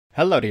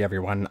Hello to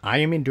everyone, I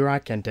am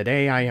Indurok, and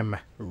today I am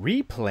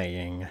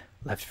replaying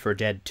Left 4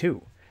 Dead 2.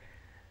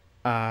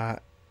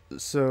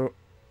 After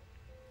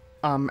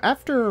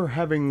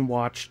having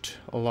watched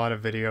a lot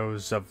of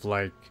videos of,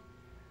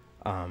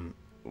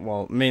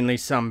 mainly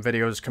some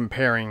videos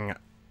comparing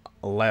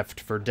Left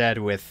 4 Dead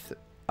with,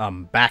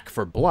 Back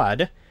 4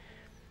 Blood,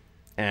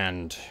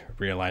 and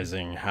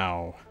realizing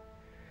how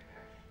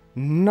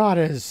not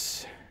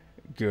as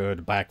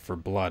good Back 4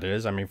 Blood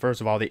is. I mean,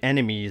 first of all, the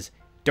enemies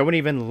don't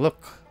even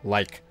look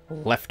like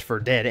Left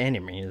 4 Dead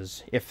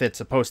enemies. If it's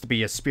supposed to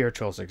be a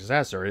spiritual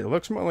successor, it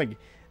looks more like...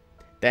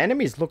 the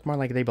enemies look more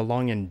like they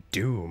belong in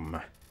Doom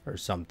or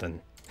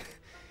something.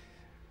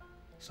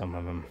 Some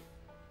of them.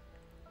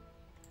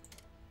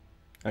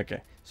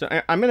 Okay, so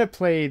I'm gonna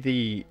play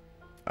the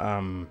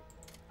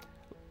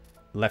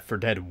Left 4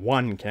 Dead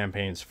 1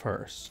 campaigns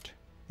first.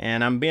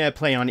 And I'm gonna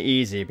play on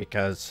easy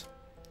because,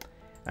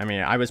 I mean,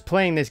 I was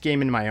playing this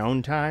game in my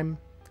own time,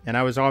 and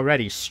I was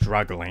already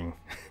struggling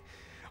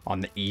on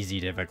the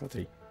easy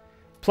difficulty.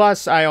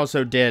 Plus, I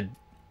also did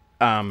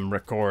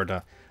record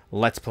a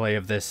Let's Play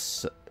of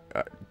this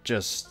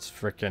just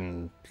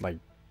freaking, like,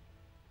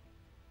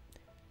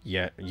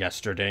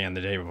 yesterday and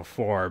the day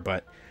before,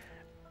 but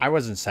I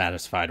wasn't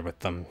satisfied with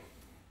them.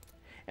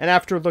 And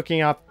after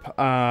looking up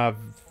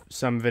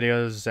some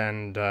videos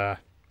and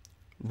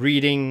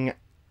reading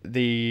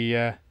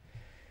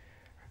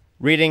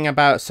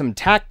about some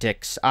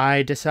tactics,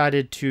 I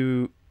decided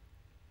to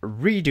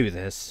redo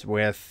this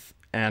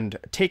and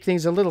take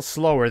things a little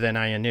slower than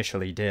I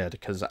initially did,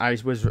 because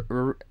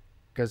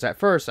at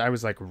first I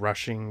was like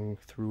rushing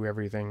through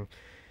everything,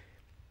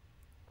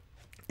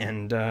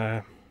 and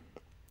I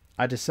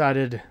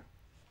decided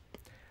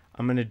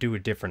I'm gonna do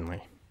it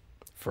differently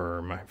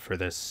for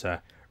this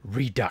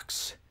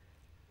Redux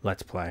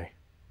Let's Play.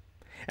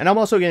 And I'm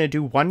also gonna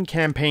do one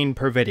campaign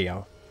per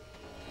video.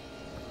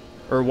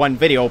 Or one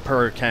video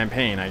per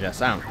campaign, I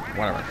guess. I don't know.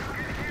 Whatever.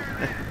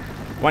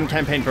 One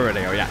campaign per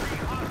video, yeah.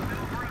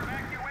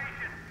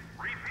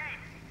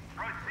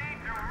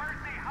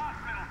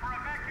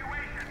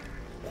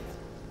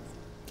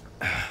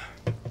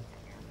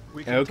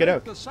 We can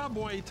take the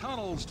subway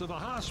tunnels to the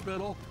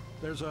hospital.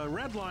 There's a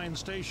red line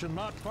station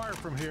not far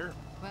from here.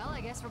 Well,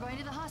 I guess we're going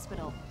to the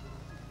hospital.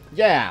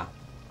 Yeah.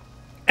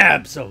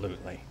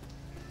 Absolutely.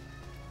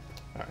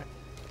 Alright.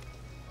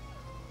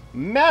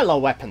 Melee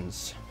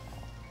weapons.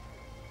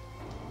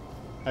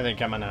 I think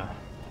I'm gonna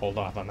hold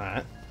off on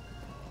that.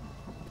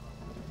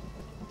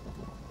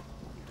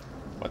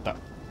 What the?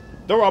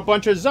 There are a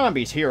bunch of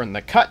zombies here in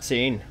the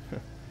cutscene.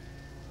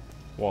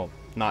 Well,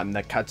 not in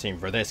the cutscene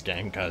for this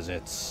game, because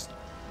it's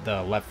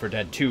the Left 4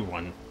 Dead 2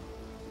 one.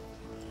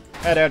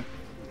 Hey, dude.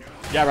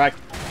 Get wrecked.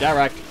 Get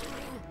wrecked.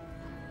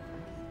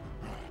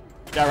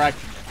 Get wrecked.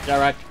 Get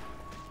wrecked.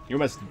 You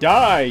must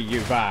die,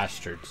 you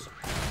bastards.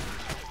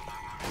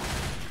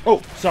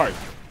 Oh, sorry.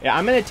 Yeah,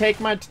 I'm gonna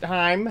take my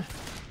time,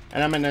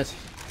 and I'm gonna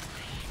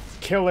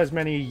kill as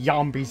many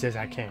zombies as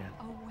I can.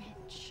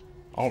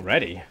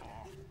 Already?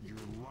 You're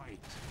right.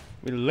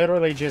 We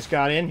literally just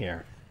got in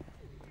here.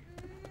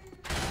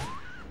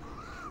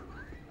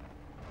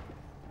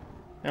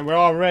 And we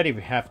already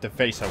have to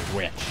face a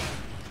witch.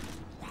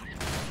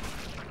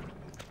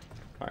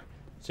 Alright,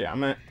 so yeah, I'm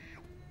gonna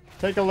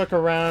take a look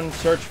around,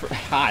 search for...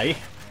 Hi.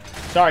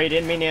 Sorry,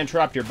 didn't mean to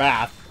interrupt your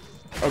bath.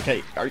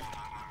 Okay,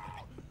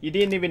 you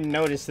didn't even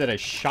notice that I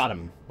shot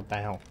him. What the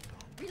hell?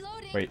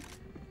 Reloading. Wait,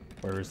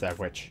 where is that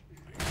witch?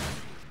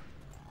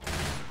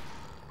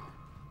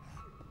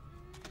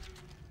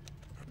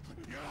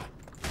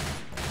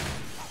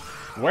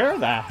 Where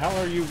the hell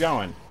are you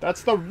going?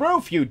 That's the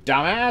roof, you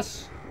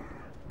dumbass!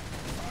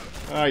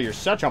 Oh, you're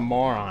such a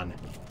moron.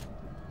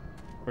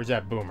 Where's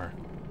that boomer?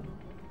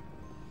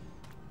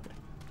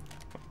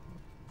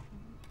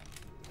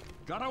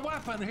 Got a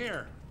weapon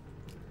here.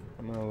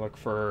 I'm gonna look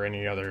for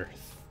any other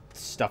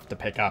stuff to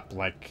pick up,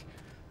 like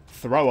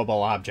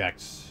throwable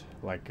objects,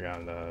 like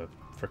the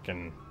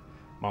frickin'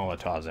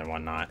 Molotovs and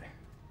whatnot.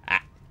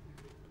 Ah!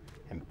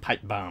 And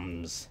pipe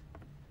bombs.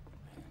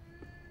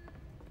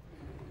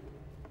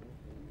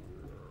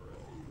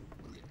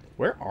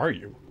 Where are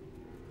you?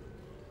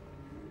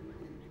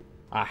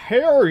 I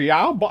hear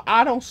ya, but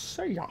I don't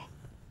see ya.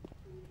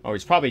 Oh,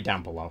 he's probably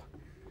down below.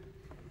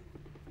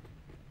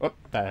 Whoop,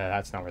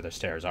 that's not where the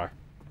stairs are.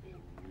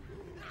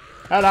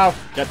 Hello,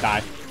 get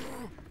die.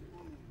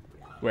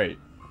 Wait.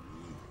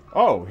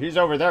 Oh, he's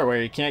over there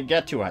where he can't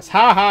get to us.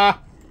 Ha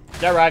ha!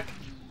 Get wrecked.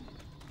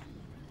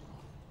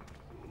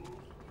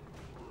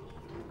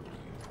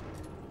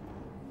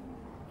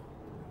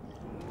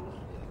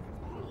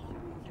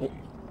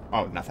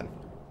 Oh, nothing.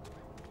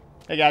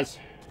 Hey guys,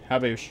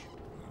 haboosh.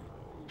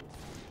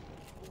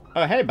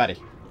 Oh, hey buddy.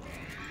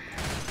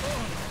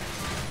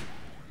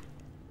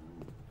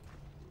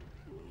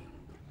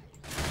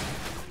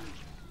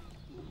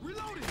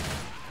 Reloading.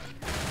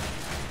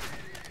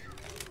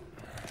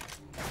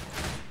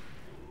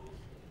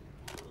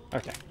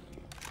 Okay.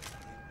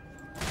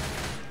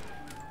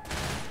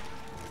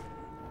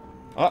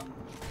 Oh.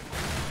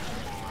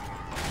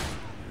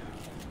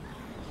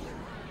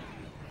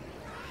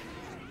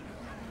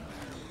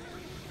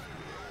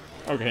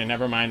 Okay,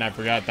 never mind. I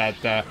forgot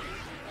that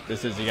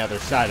this is the other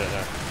side of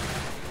the...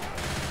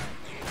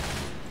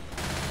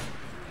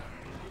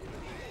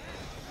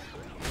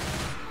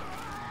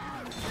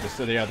 This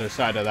is the other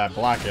side of that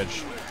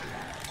blockage.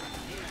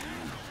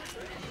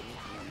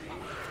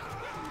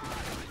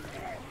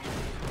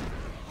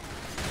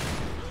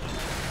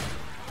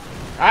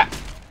 Ah!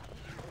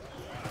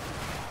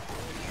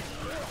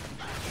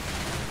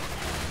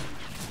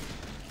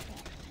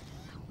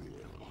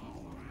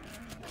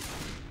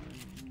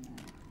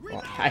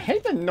 Well, I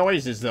hate the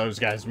noises those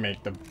guys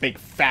make, the big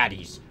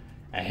fatties.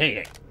 I hate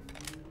it.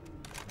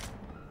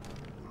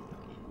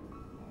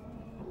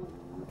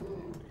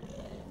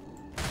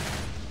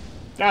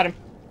 Got him.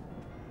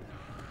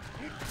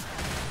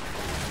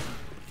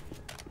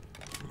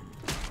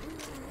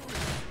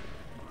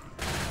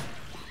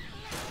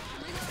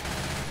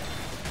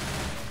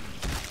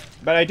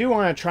 But I do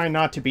want to try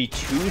not to be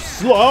too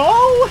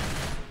slow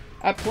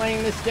at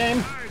playing this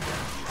game.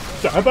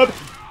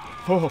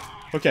 Oh,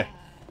 okay.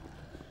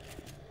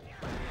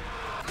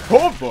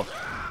 Oh, boy.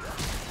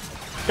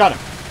 Got him.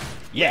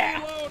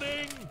 Yeah.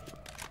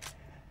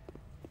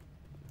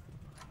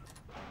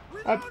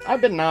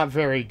 I've been not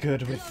very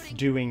good with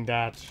doing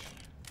that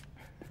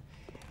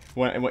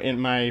in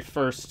my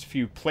first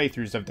few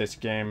playthroughs of this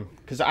game.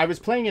 Because I was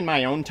playing in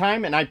my own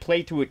time, and I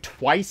played through it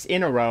twice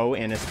in a row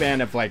in a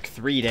span of like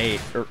 3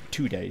 days, or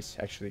 2 days,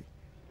 actually.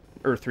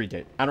 Or 3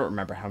 days. I don't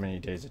remember how many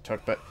days it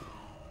took, but...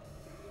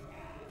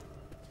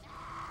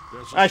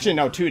 Actually,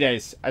 no, 2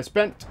 days. I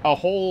spent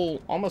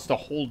almost a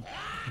whole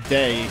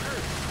day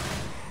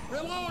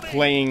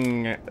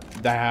playing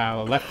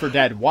the Left 4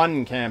 Dead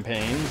 1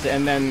 campaigns,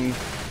 and then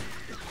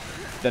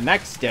the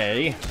next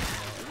day,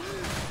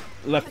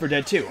 Left 4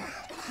 Dead 2.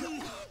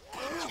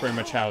 That's pretty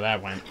much how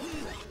that went.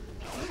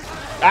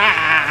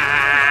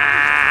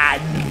 Ah!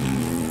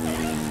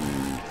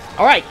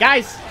 Alright,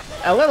 guys,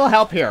 a little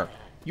help here.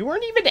 You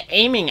weren't even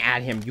aiming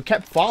at him. You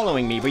kept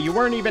following me, but you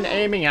weren't even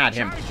aiming at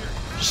him.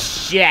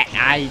 Shit,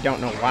 I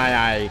don't know why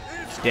I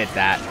did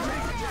that.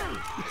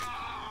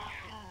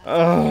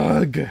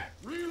 Ugh.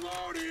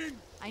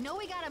 I know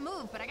we gotta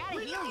move, but I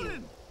gotta heal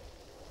you.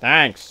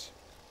 Thanks.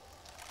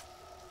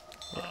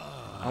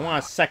 I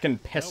want a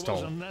second pistol.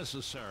 That wasn't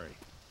necessary,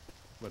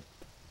 but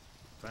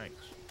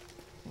thanks.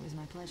 It was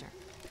my pleasure.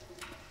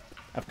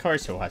 Of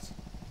course it was.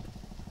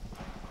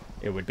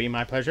 It would be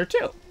my pleasure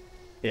too,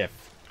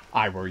 if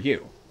I were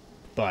you.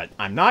 But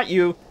I'm not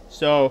you,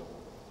 so...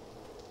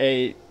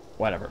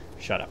 Whatever.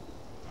 Shut up.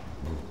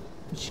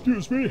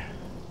 Excuse me.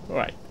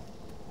 Alright.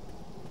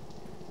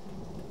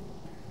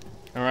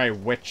 Alright,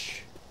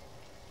 witch.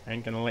 I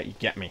ain't gonna let you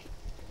get me.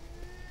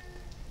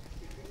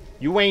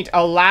 You ain't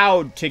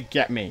allowed to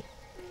get me.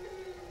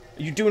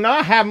 You do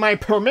not have my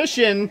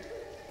permission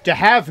to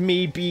have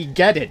me be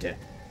getted.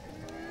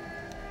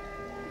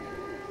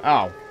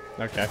 Oh,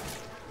 okay.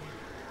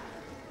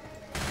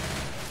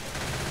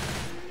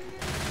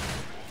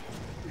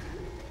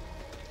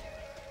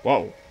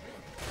 Whoa.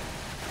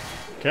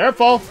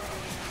 Careful!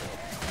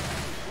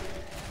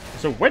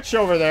 There's a witch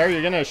over there.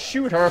 You're gonna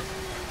shoot her.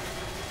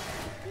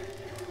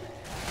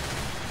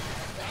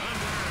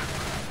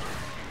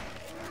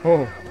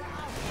 Oh.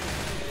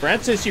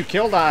 Francis, you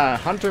killed a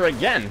hunter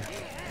again.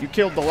 You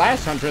killed the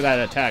last hunter that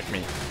attacked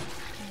me.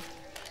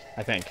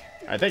 I think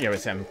it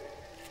was him.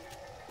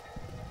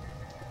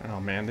 Oh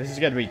man, this is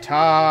gonna be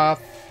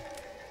tough.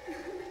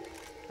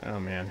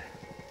 Oh man.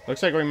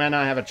 Looks like we might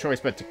not have a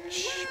choice but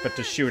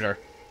to shoot her.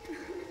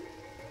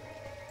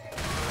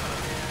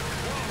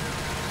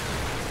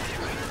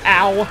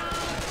 Ow!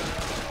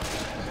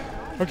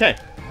 Okay.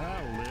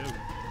 I'll live.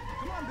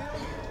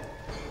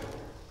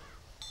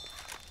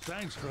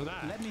 Thanks for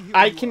that.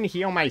 I can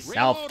heal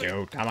myself,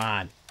 dude. Come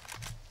on.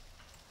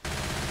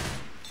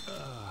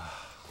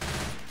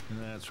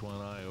 That's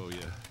one I owe you.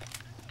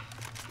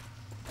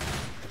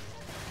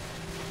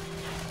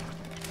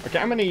 Okay,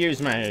 I'm gonna use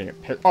my...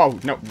 Oh,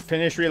 no.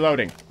 Finish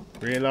reloading.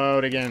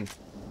 Reload again.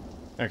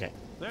 Okay.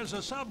 There's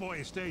a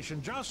subway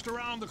station just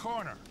around the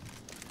corner.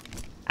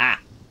 Ah,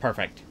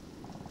 perfect.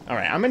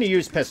 Alright, I'm gonna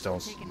use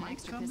pistols. Take an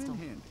extra pistol.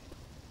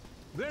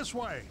 This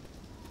way.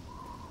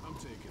 I'm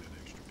taking an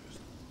extra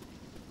pistol.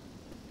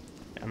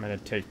 I'm gonna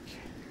take...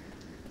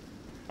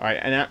 Alright,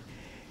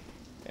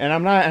 and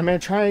I'm gonna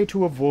try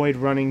to avoid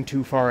running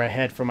too far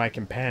ahead for my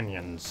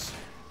companions.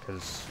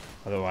 Because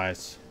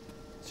otherwise,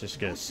 it's just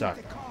gonna suck.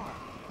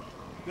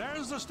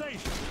 There's the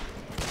station.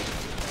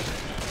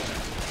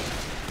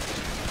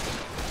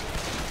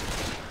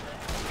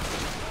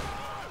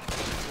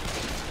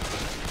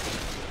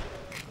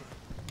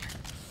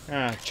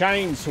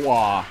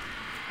 Chainsaw.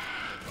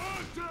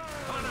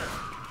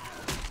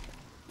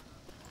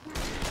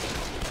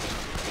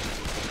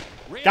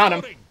 Got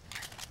him.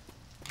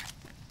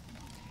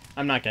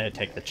 I'm not gonna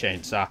take the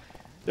chainsaw.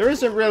 There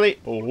isn't really...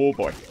 Oh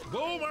boy.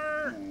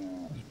 Boomer!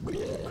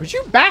 Could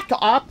you back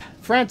up,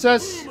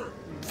 Francis?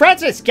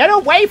 Francis, get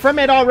away from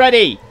it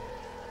already!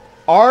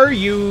 Are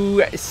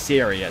you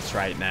serious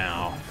right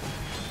now?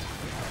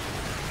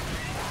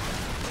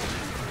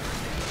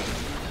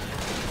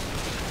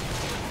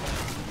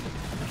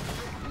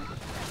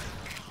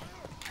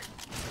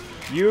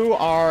 You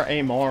are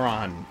a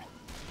moron.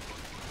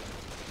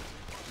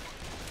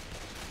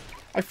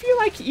 I feel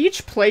like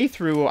each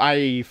playthrough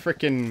I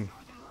frickin'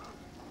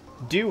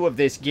 do of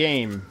this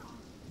game,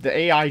 the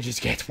AI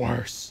just gets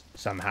worse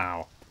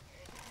somehow.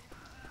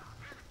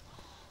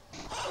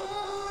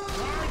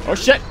 Oh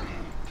shit!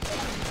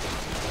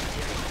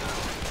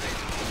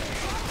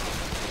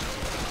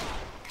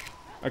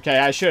 Okay,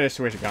 I should have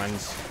switched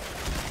guns.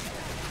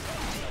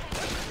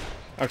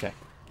 Okay.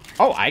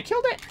 Oh, I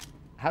killed it?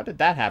 How did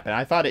that happen?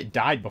 I thought it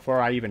died before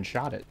I even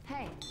shot it.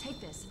 Hey, take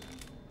this.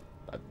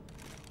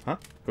 Huh?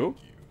 Who?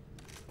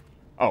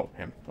 Oh,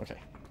 him. Okay.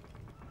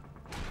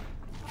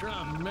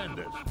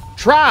 Tremendous.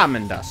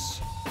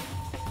 Tremendous.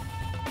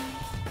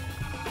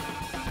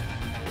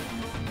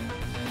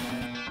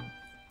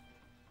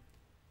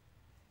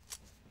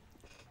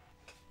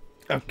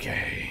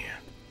 Okay.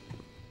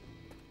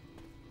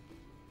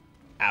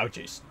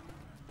 Ouchies.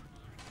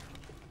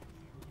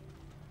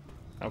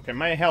 Okay,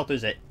 my health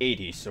is at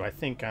 80, so I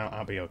think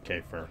I'll be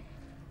okay for...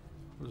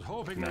 Was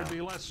hoping there'd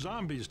be less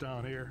zombies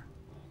down here.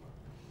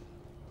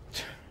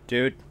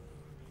 Dude,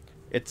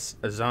 it's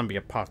a zombie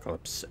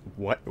apocalypse.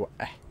 What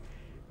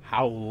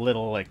how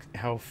little, like,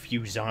 how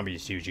few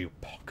zombies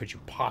could you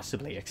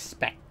possibly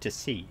expect to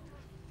see?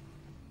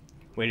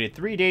 Waited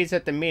 3 days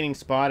at the meeting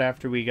spot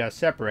after we got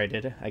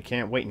separated. I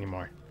can't wait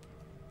anymore.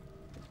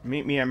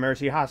 Meet me at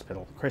Mercy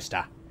Hospital.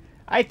 Krista.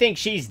 I think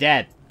she's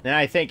dead. And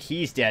I think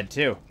he's dead,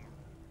 too.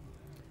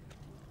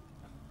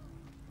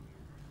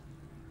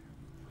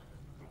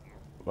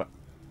 What?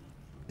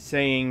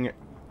 Saying...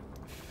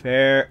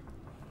 I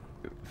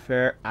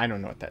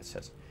don't know what that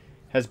says.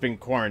 Has been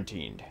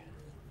quarantined.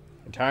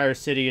 Entire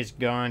city is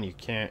gone. You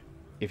can't...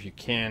 If you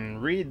can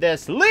read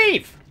this,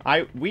 leave!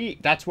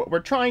 That's what we're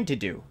trying to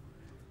do.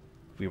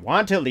 We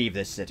want to leave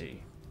this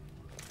city.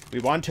 We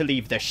want to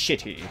leave the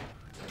shitty.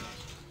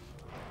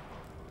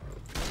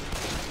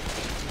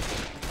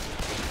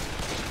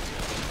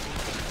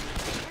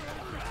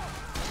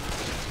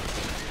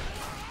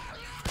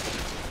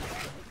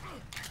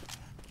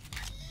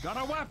 Got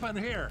a weapon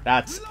here.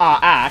 That's our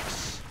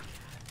axe.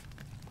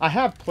 I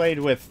have played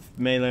with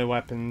melee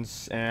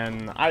weapons,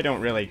 and I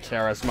don't really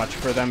care as much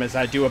for them as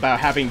I do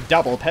about having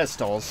double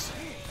pistols.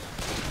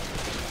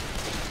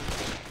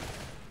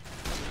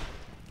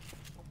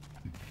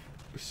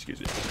 Excuse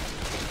me.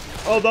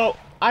 Although,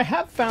 I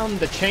have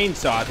found the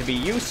chainsaw to be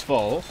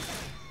useful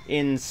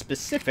in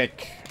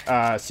specific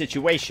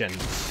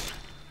situations.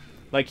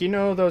 Like, you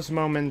know those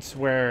moments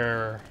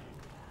where...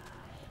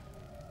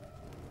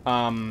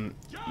 Oh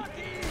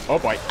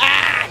boy.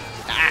 Ah!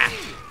 Ah!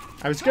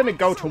 I was gonna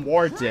go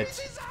towards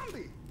it.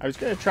 I was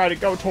gonna try to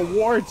go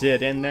towards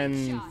it and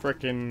then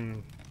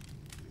frickin'...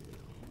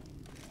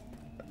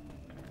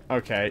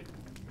 Okay.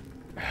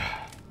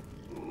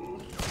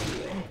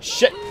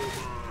 Shit!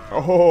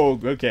 Oh,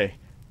 okay.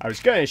 I was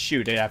gonna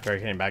shoot it after I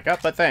came back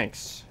up, but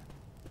thanks.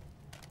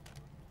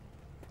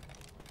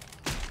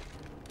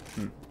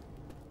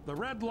 The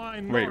red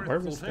line Wait, north where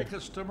will was take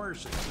us to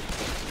Mercy.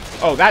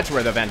 Oh, that's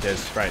where the vent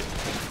is, right.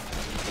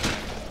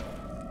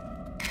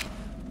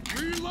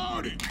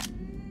 Reloading.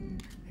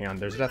 Hang on,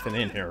 there's nothing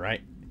in here,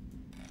 right?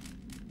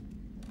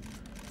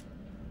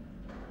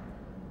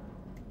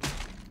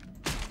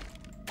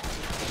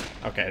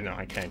 Okay, no,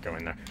 I can't go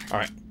in there.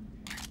 Alright.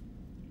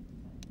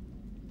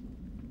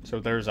 So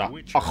there's a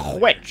witch.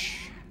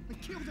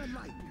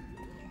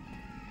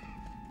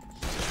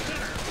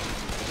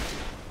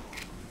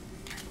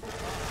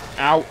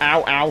 Ow,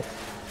 ow, ow.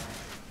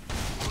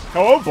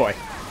 Oh boy.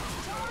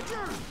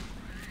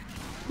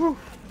 Whew.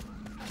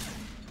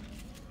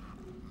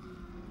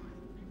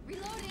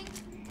 Reloading.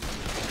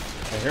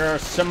 I hear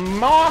some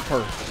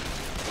mockers.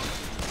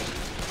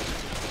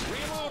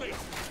 Reloading.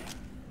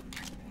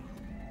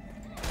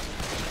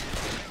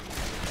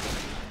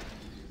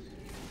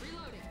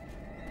 Reloading.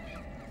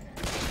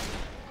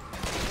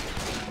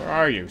 Where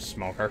are you,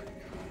 smoker?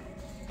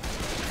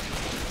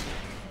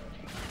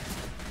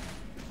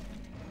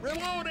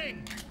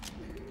 Reloading.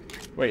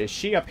 Wait, is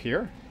she up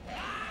here?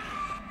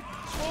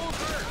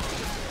 Smoker.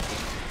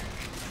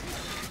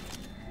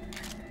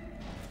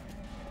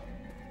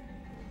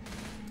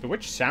 The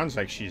witch sounds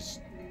like she's...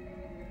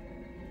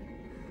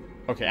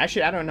 Okay,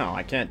 actually, I don't know.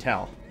 I can't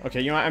tell.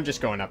 Okay, you know what? I'm just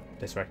going up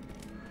this way.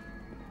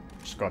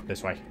 Just go up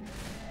this way.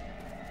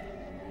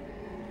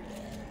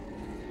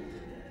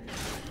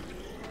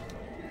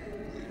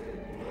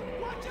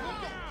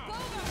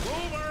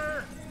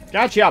 Boomer.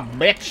 Gotcha,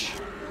 bitch!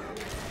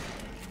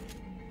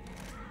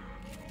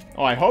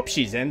 Oh, I hope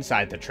she's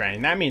inside the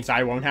train. That means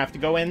I won't have to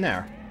go in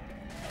there.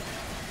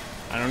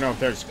 I don't know if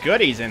there's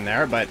goodies in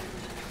there, but...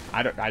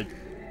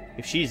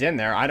 if she's in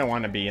there, I don't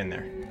want to be in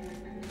there.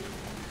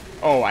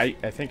 Oh, I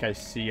think I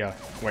see a...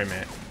 Wait a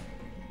minute.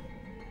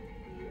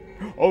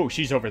 Oh,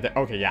 she's over there.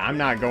 Okay, yeah, I'm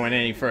not going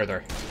any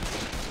further.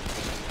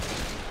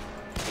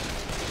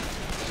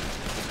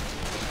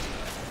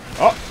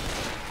 Oh!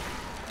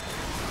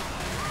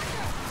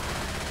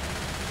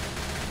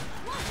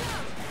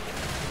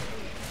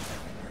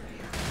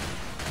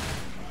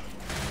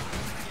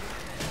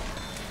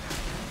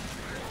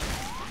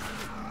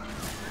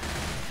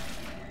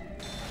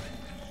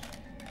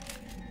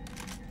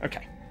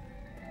 Okay.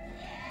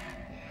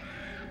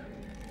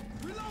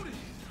 Reloading.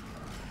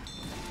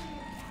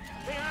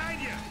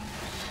 Behind you!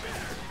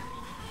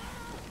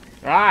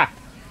 Ah!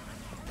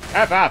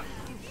 F up!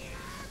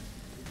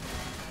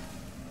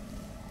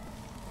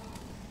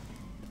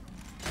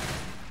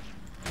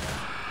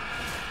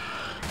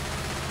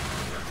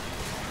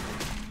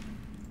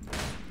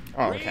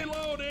 Oh, okay.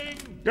 Reloading!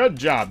 Good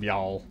job,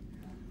 y'all.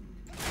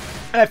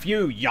 F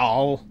you,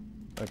 y'all.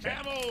 Okay.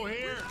 Ammo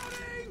here!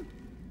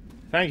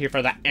 Thank you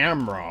for the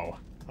ammo.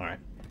 Alright.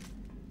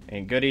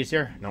 Any goodies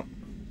here? Nope.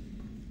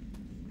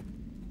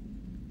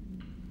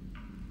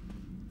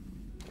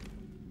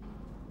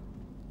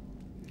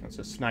 That's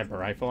a sniper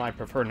rifle. I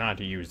prefer not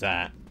to use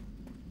that.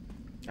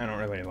 I don't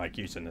really like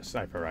using the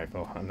sniper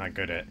rifle. I'm not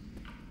good at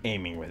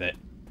aiming with it.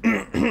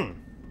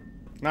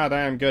 Not that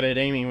I'm good at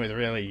aiming with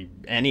really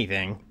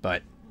anything,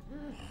 but...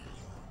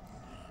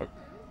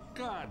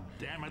 God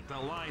damn it, the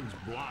line's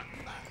blocked.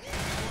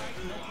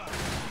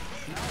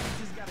 Now we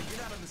just gotta get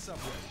out of the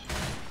subway.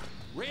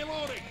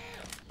 Reloading!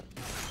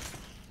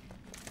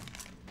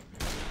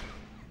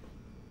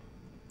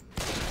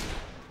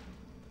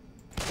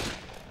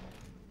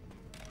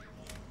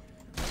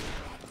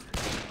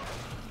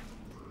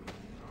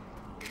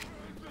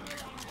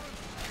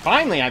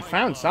 Finally, I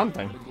found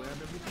something. Grab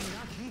everything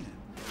I can.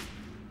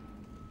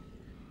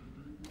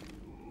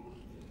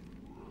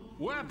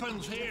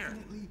 Weapons here!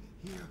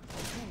 Here, a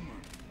boomer.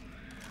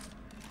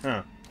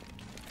 Huh.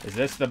 Is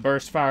this the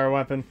burst fire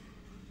weapon?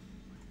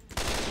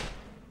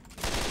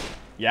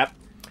 Yep.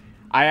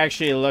 I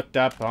actually looked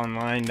up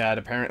online that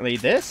apparently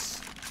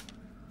this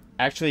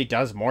actually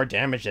does more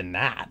damage than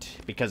that.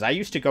 Because I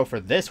used to go for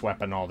this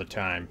weapon all the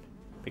time.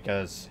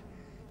 Because,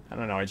 I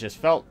don't know, it just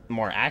felt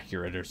more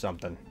accurate or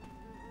something.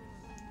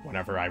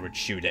 Whenever I would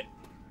shoot it.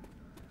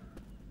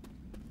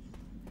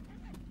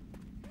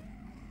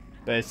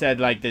 But it said,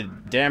 like, the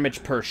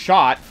damage per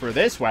shot for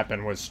this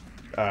weapon was,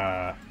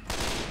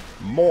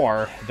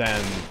 more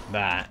than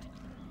that.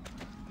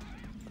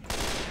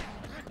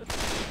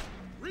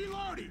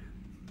 Reloading.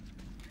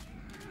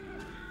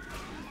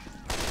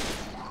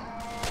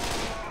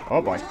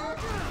 Oh boy.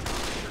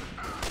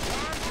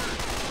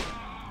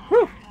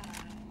 Whew.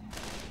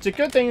 It's a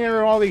good thing there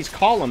are all these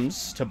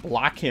columns to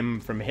block him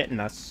from hitting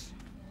us.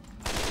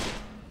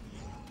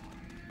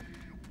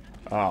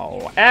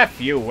 Oh, F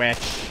you,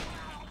 witch.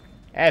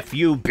 F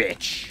you,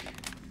 bitch.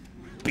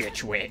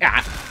 Bitch, witch.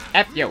 Ah,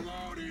 F you.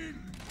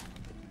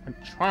 I'm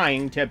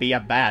trying to be a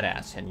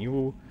badass, and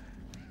you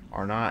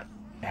are not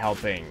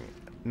helping.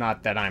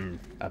 Not that I'm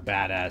a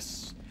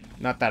badass.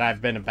 Not that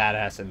I've been a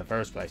badass in the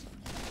first place.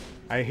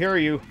 I hear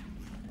you.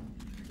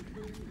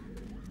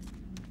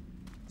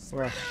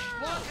 Well,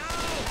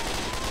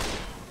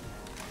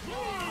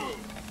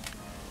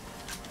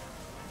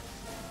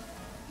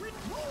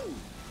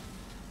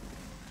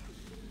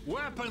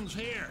 Weapons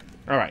here!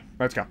 alright,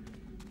 let's go.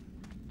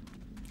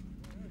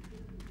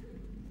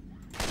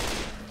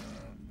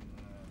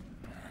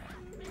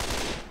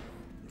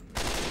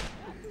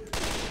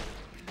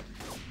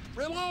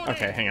 Reloading!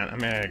 Okay, hang on. I'm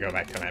gonna go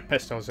back to my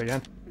pistols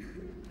again.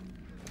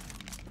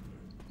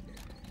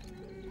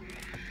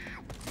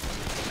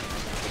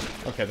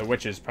 Okay, the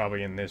witch is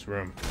probably in this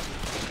room.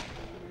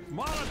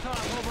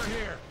 Molotov over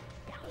here!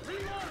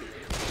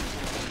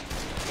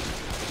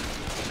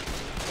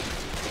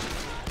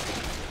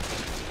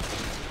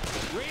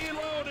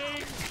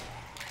 Reloading!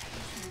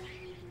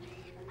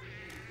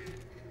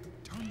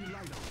 Turn your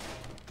light on.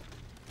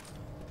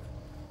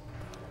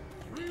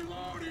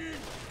 Reloading.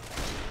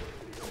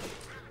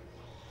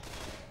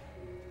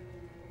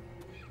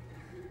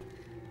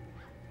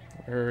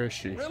 Where is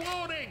she?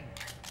 Reloading!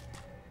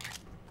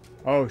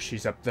 Oh,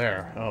 she's up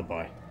there. Oh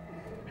boy.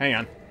 Hang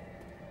on.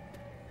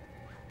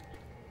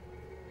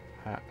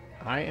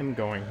 I am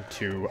going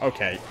to...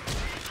 Okay.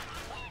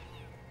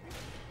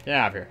 Get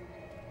out of here.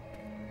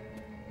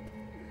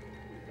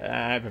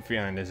 I have a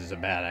feeling this is a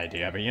bad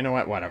idea, but you know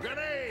what? Whatever.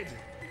 Grenade!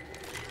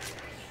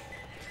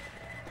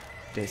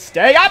 Just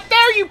stay up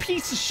there, you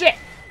piece of shit!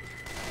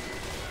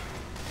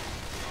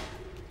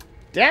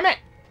 Damn it!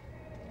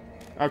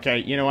 Okay,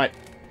 you know what?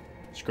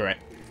 Screw it.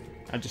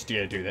 I'm just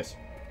gonna do this.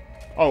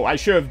 Oh, I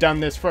should have done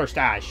this first.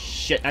 Ah,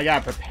 shit. I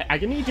gotta prepare. I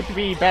need to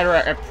be better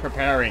at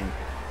preparing. Here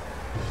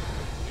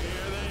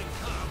they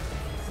come!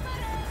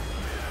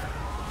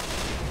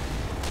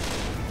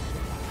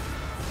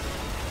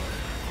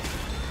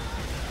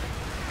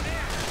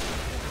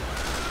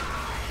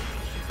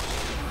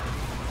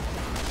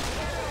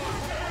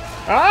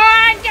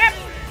 Ah, get...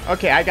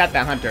 Okay, I got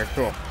the hunter.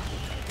 Cool.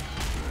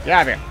 Get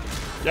out of here.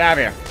 Get out of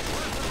here.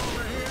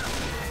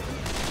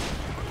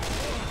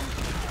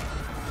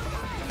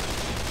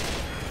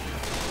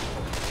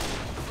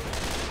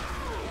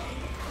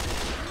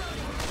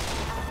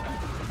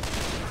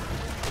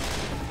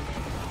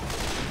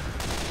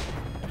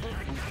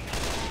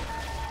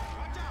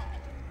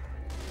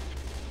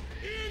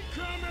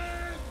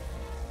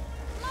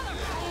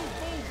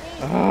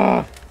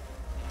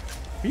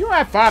 You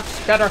have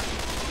fops better.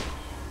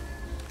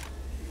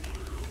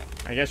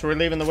 I guess we're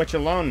leaving the witch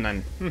alone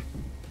then.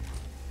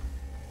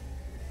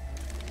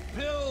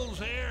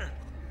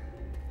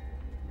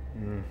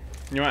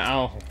 You know what?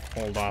 I'll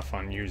hold off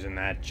on using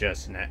that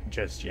just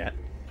yet.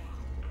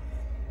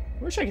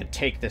 I wish I could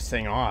take this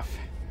thing off.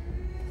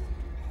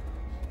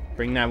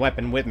 Bring that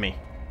weapon with me.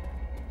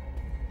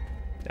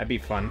 That'd be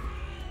fun.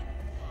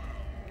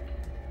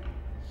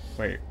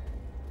 Wait.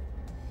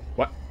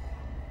 What?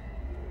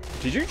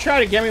 Did you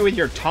try to get me with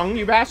your tongue,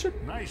 you bastard?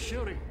 Nice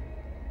shooting.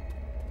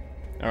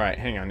 Alright,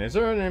 hang on. Is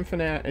there an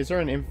infinite... Is there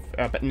an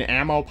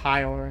ammo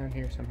pile around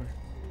here somewhere?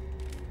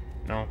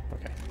 No?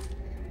 Okay.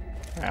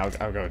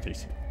 Alright, I'll go with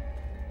these.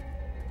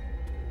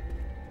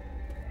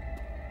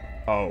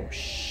 Oh,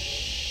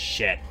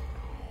 shit.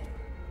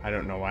 I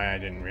don't know why I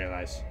didn't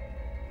realize.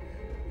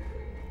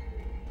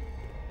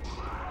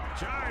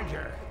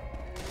 Charger.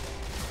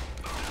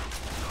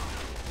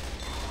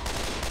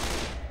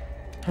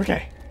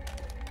 Okay.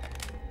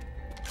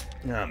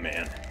 Oh,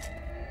 man.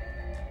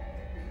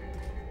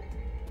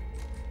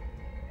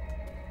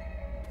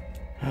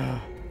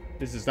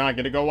 This is not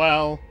gonna go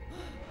well.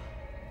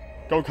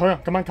 Go, come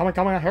on, come on, come on,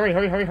 come on. Hurry,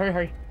 hurry, hurry, hurry,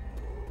 hurry.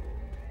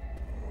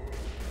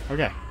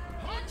 Okay.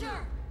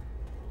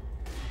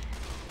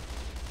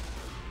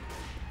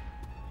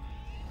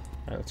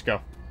 Alright, let's go.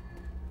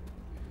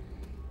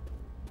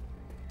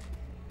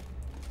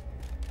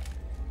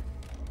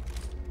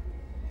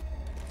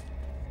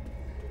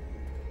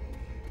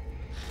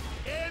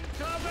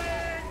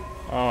 Incoming!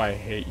 Oh, I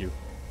hate you.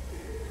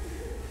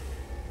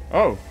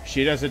 Oh,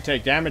 she doesn't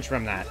take damage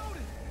from that.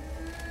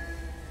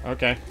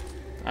 Okay.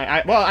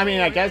 Well, I mean,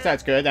 I guess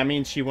that's good. That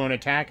means she won't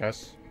attack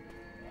us.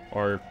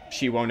 Or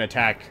she won't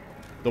attack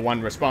the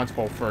one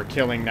responsible for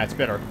killing that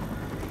spitter.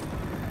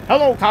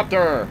 Hello,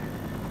 copter!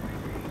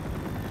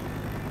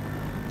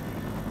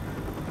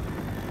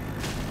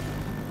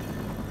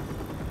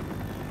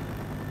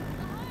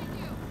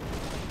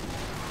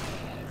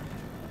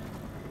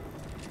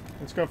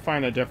 Let's go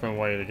find a different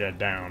way to get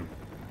down.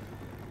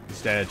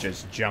 Instead of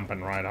just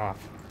jumping right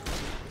off.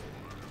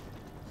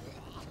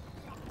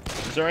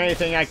 Is there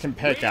anything I can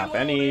pick up?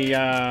 Any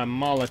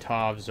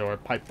Molotovs or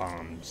pipe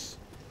bombs?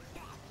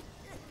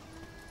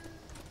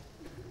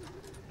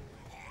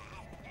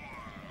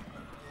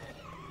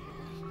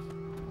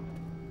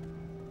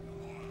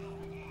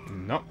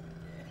 Nope.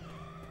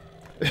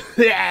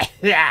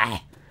 Yeah.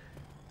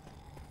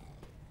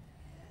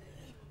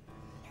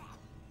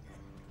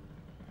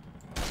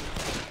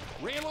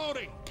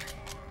 Reloading.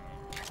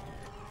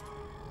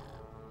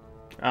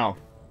 Oh.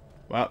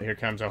 Well, here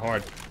comes a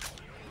horde.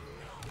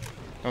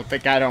 Don't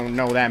think I don't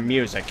know that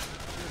music.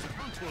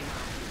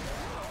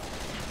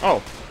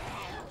 Oh.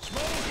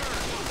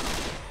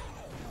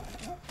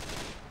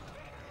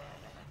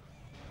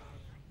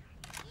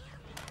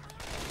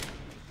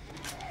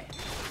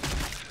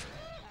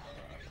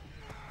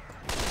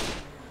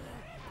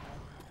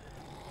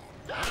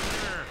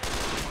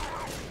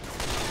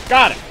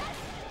 Got it.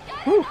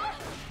 Whew.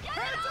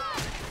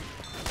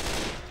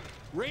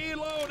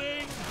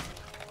 Reloading.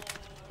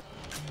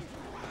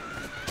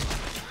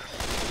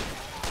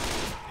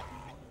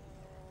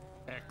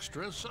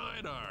 Extra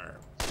sidearm.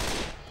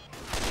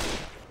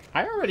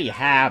 I already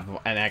have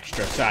an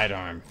extra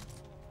sidearm.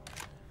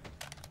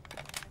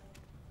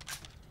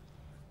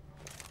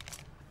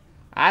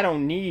 I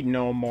don't need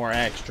no more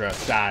extra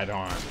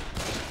sidearm.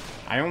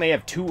 I only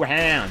have 2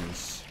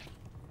 hands.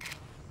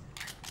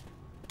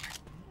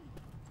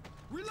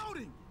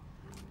 Reloading.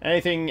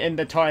 Anything in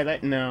the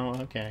toilet? No,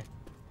 okay.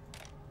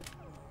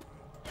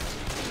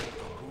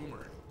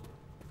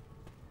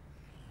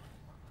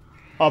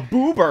 A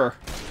boober?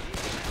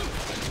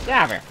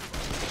 Yeah, man.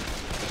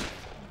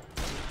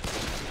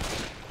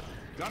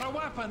 Got a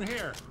weapon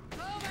here.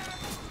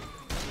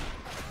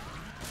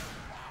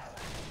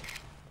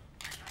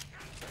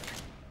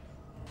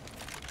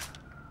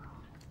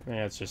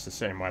 Yeah, it's just the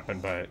same weapon,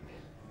 but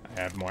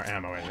I have more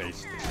ammo at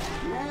least.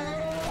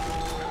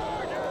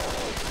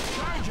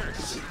 Charger.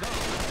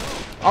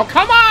 Oh,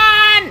 come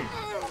on!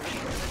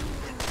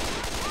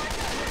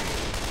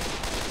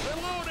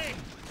 Reloading.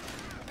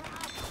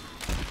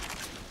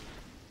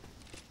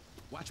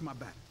 Watch my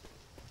back.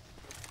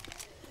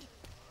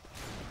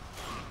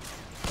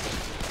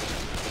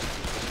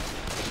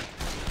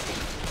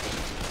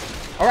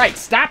 Alright,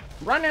 stop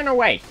running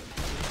away.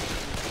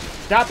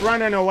 Stop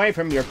running away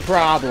from your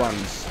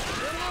problems.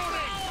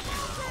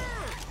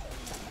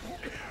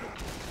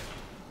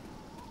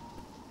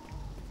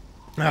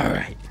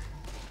 Alright.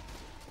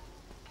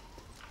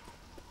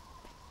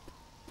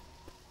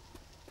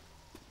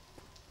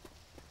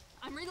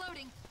 I'm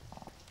reloading.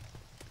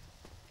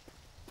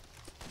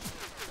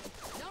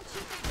 Don't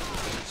shoot that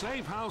car.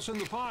 Safe house in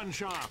the pawn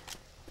shop.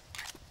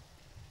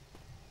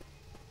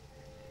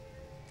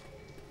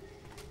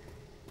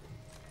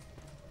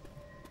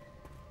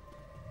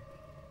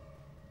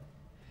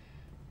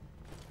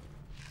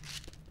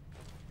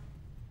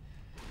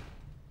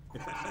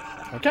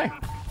 Okay.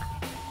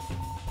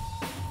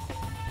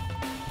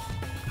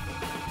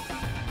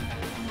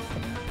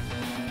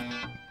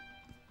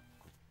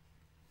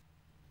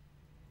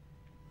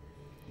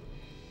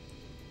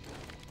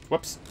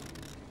 Whoops.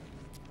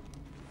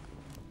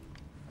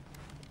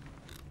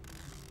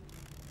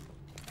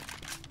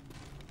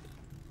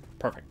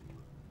 Perfect.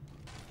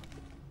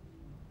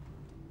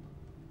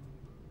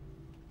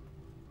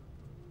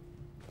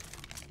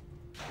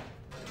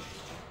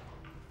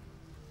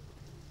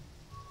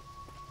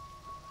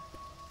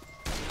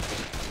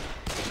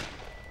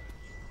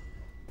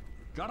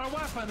 Got a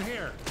weapon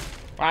here.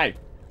 Why?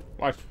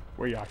 Why?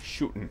 Where you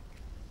shooting?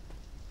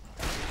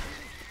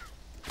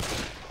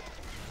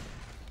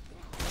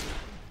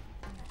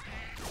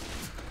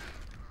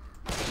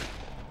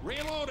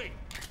 Reloading.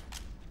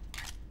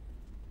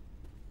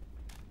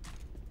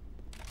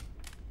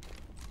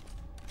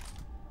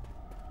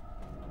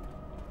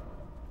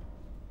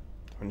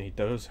 I need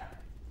those.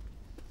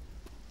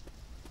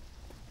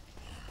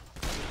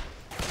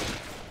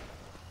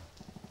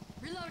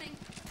 Reloading.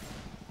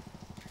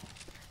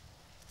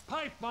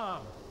 Pipe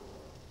bomb.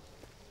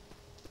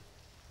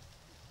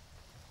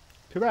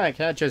 Too bad I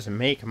can't just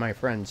make my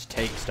friends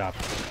take stuff.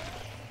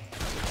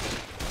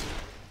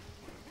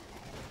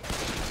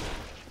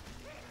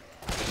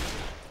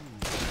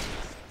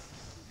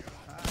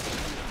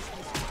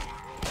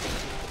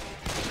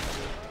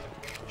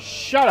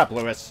 Shut up,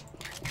 Lewis.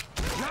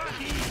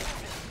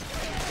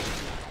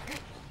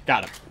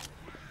 Got him.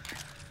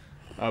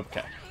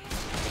 Okay.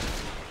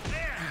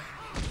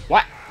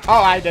 What?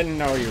 Oh, I didn't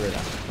know you were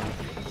there.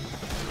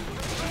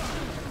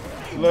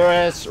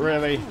 Lewis,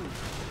 really?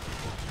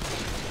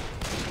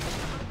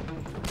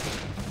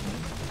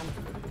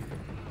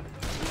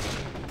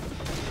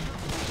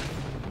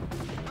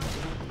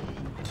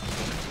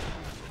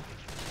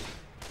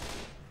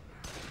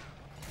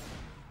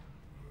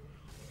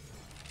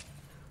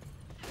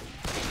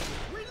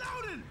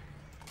 Reloading!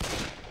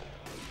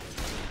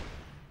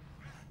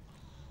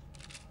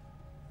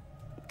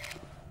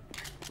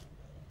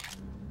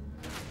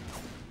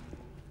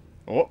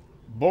 Oh,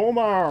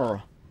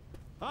 Boomer!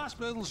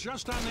 Hospital's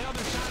just on the other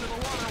side of the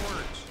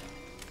waterworks.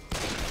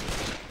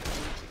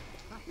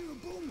 I hear a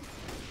boomer.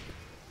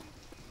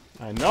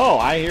 I know,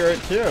 I hear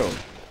it too.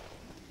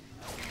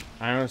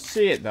 I don't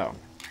see it though.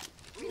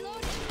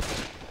 Reloading.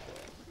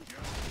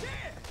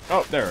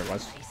 Oh, there it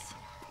was. Nice.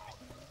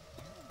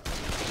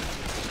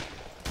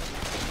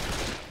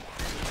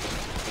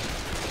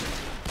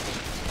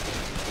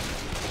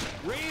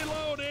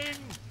 Reloading.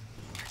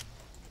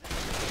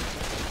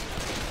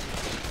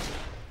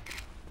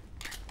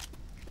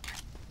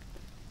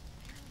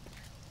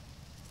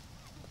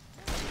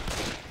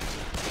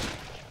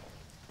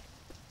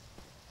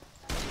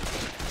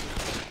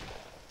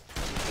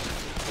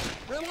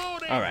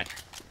 Reloading. All right.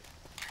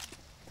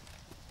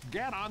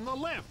 Get on the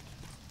lift.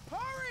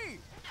 Hurry!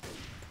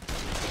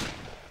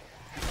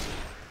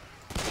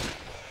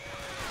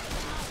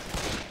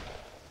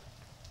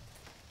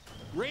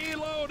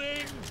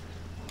 Reloading.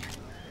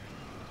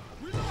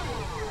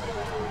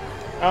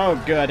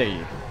 Oh, goody.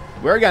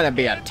 We're gonna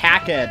be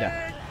attacked.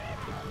 I'm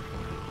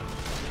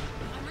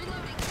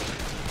reloading.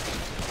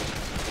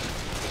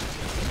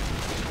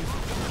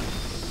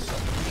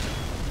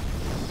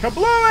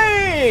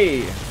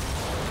 Kablooey!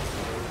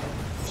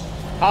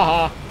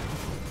 Haha.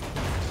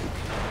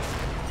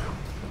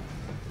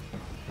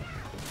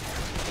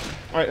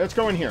 Alright, let's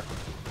go in here.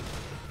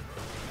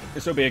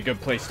 This will be a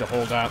good place to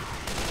hold up.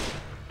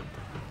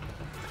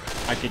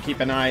 I could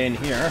keep an eye in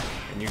here,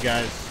 and you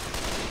guys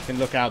can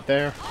look out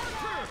there.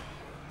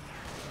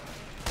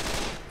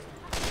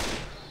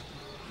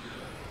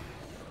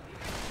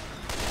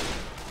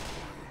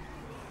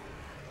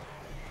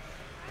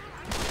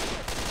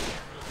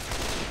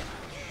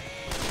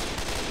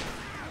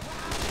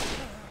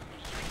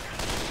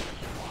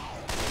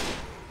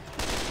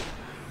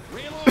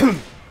 Reloading.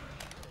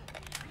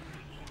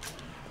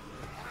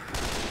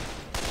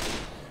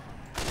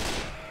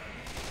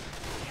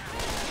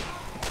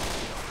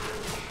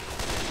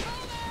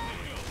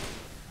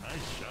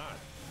 Nice shot.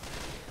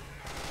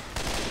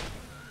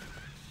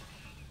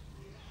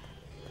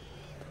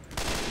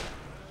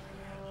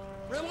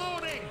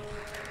 Reloading.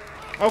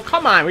 Oh,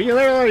 come on. We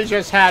literally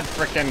just had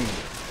frickin'...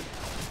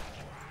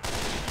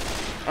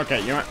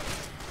 Okay, you know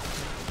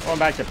what? Going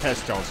back to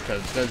pistols,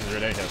 because this is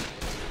ridiculous.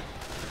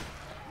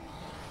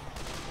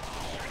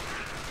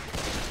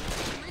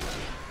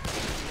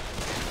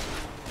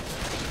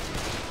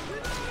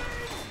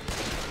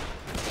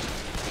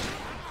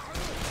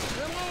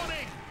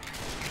 Reloading.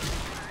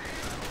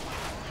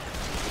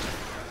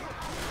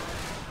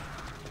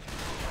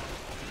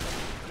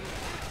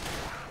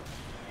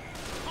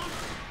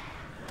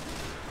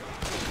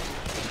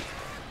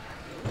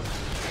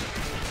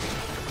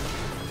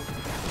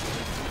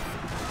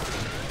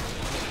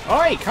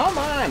 Oi, come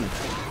on!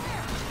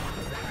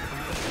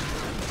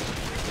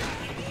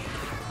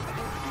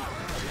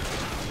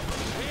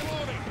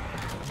 Reloading.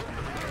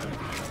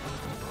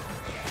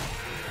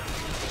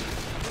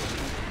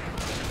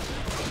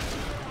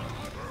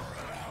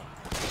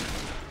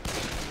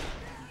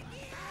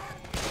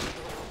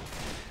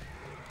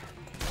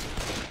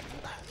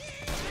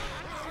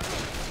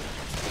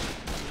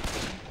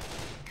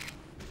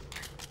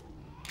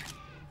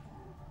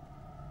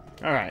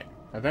 Alright,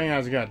 I think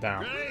that's good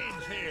down.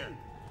 Grenades here.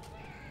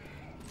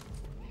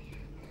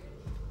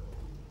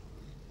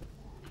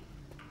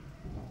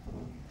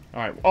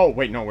 Alright, oh,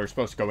 wait, no, we're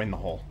supposed to go in the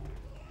hole.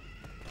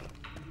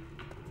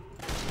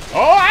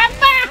 Oh, I'm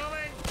back!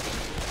 Coming.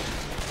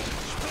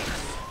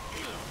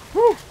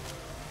 Whew.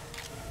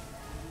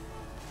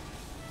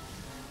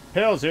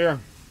 Pills here.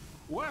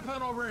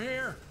 Weapon over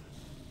here.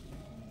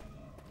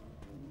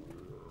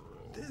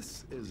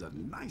 This is a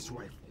nice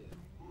rifle.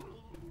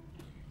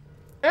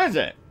 Is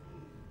it?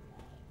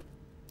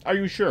 Are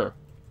you sure?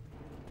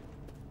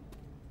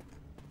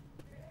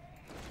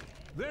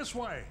 This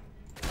way.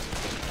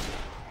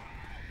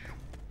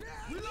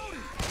 Reloading.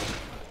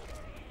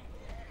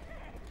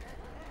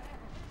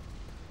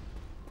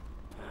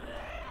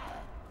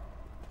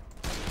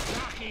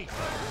 Jockey.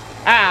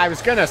 Ah, I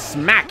was gonna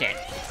smack it.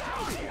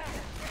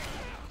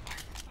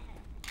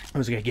 I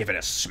was gonna give it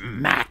a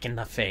smack in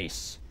the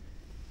face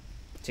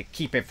to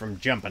keep it from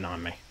jumping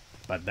on me,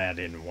 but that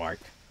didn't work.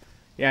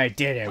 Yeah, I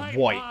did it. Pipe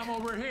Work. bomb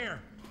over here.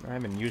 I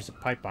haven't used a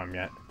pipe bomb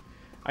yet.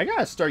 I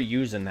gotta start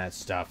using that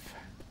stuff.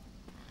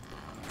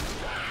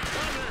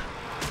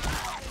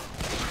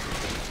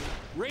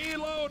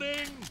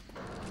 Reloading.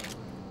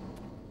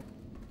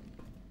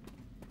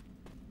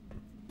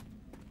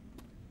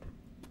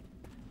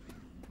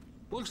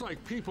 Looks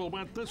like people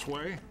went this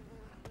way.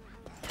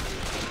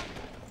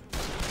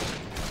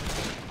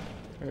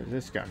 Where's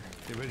this gun?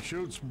 If it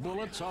shoots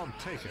bullets, I'll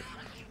take it.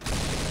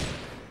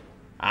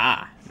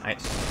 Ah,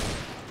 nice.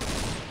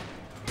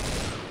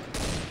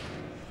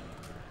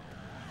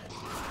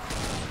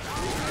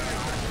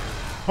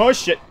 Oh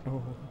shit.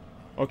 Oh,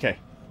 okay.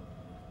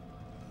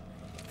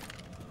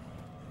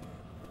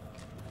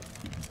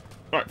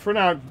 Alright, for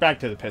now, back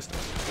to the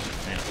pistols.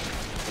 Hang on.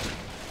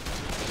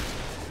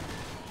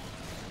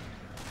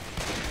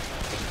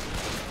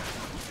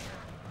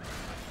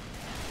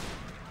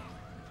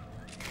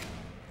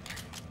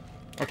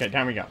 Okay,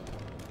 down we go.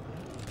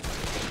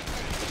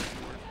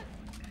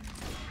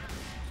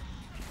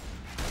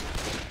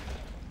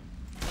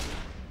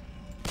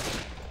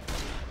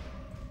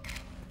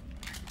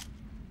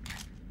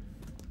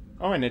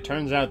 Oh, and it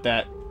turns out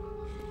that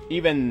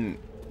even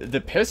the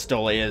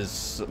pistol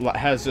has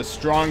a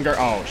stronger.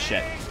 Oh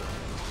shit!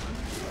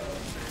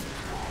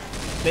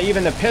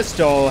 Even the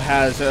pistol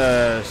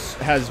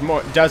does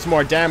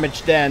more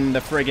damage than the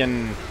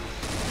friggin'.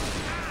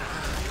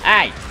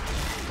 Hey,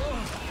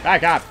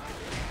 back up!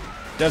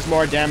 Does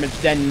more damage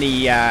than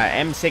the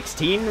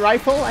M16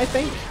 rifle, I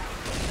think.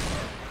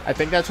 I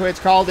think that's what it's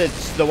called.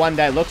 It's the one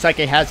that looks like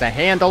it has a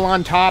handle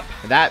on top.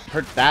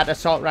 That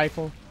assault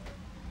rifle.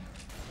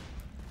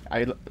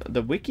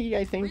 The wiki,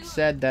 I think,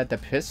 said that the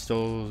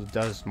pistol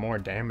does more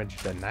damage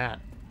than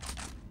that.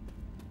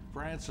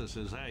 Francis,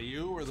 is that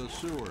you or the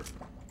sewer?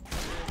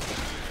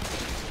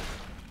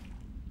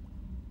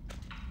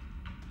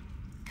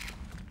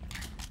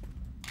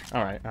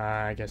 Alright,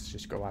 I guess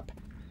just go up.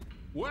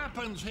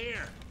 Weapons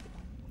here.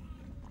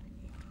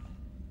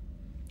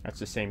 That's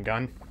the same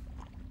gun.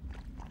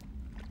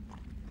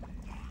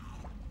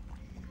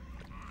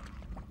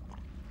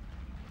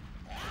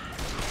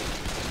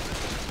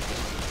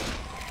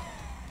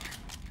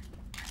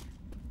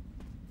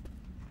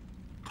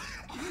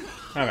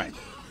 Alright.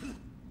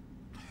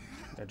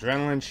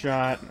 Adrenaline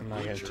shot. I'm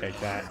not gonna take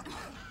that.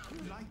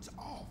 Lights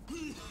off.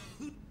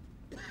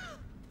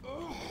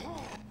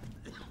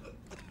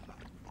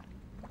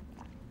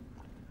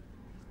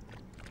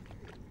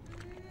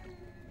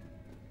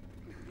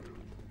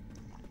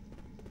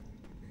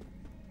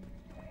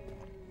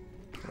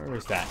 Where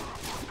was that?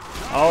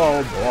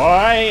 Oh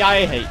boy,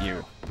 I hate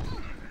you.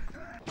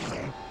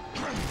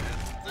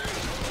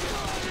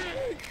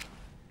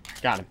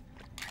 Got him.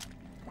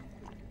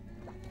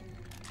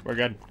 We're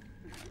good.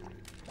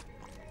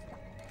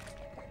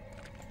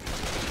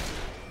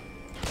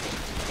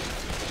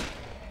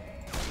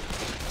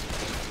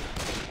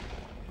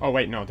 Oh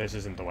wait, no, this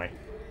isn't the way.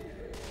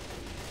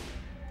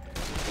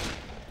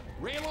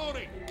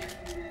 Reloading.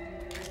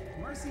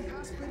 Mercy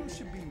Hospital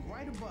should be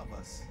right above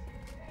us.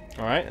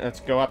 Alright,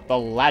 let's go up the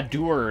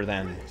ladder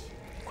then.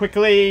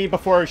 Quickly,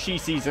 before she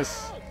sees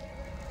us.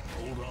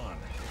 Hold on.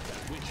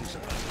 That witch is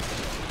about.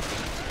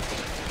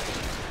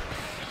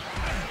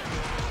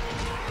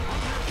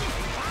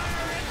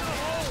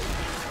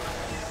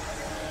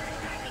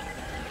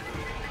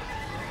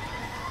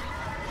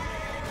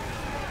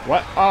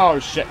 What? Oh,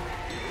 shit.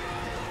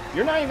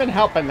 You're not even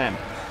helping them.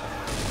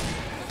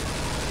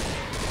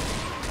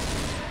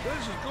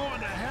 This is going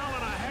to hell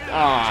in a handbasket.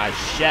 Ah,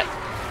 shit.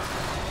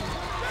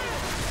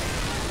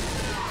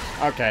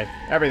 Okay,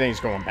 everything's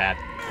going bad.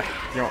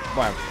 You know,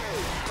 well.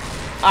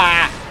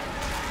 Ah!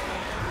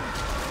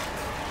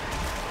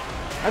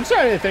 I'm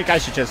starting to think I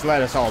should just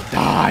let us all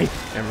die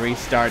and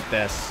restart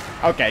this.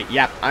 Okay,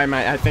 yep,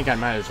 I think I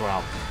might as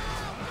well.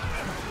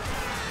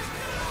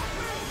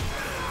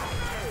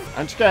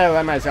 I'm just gonna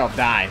let myself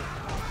die.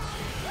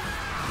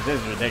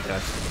 This is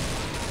ridiculous.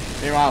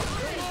 Meanwhile.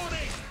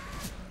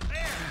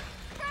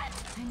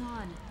 Hang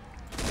on.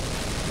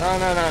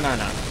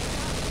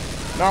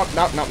 No.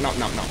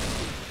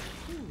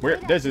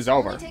 This is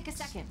over. Take a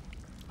second.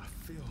 I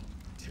feel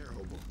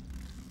terrible.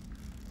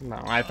 No,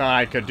 I thought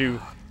I could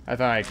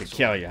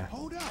kill you.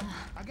 Hold up.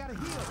 I gotta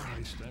heal.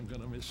 Christ, I'm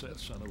gonna miss that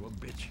son of a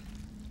bitch.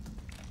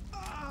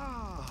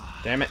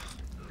 Ah. Damn it.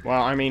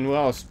 Well, I mean,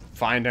 we'll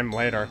find him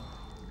later.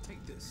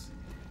 Take this.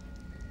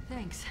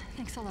 Thanks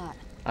a lot.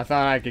 I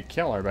thought I could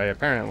kill her, but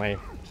apparently.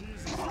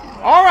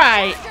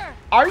 Alright!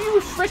 Are you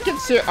freaking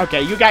serious?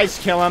 Okay, you guys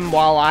kill him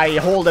while I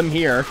hold him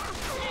here.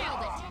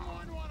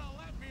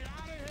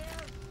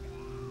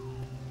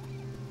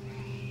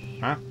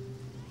 Huh?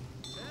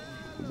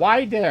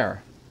 Why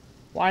there?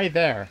 Why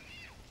there?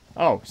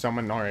 Oh,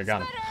 someone already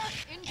got him.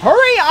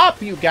 Hurry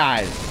up, you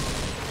guys!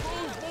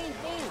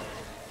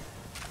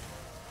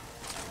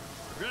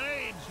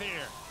 Grenades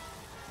here.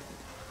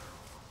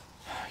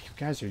 You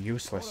guys are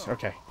useless.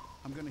 Okay.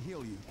 I'm gonna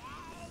heal you.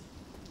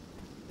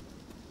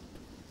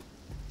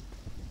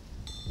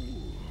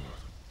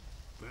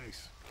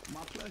 Thanks.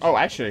 My pleasure. Oh,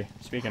 actually,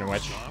 speaking of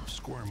which. Stop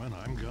squirming.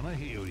 I'm gonna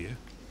heal you.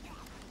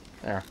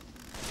 There.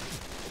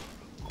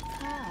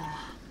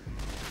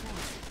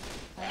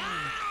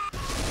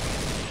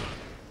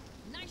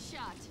 Nice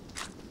shot.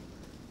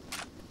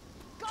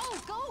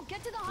 Go,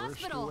 get to the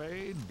First hospital. to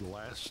aid,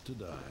 last to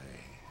die.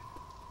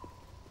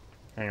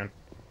 Hang on.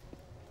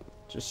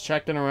 Just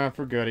checking around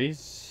for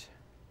goodies.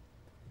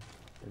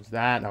 There's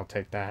that, and I'll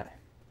take that.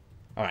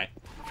 Alright.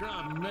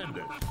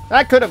 Tremendous.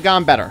 That could have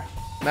gone better.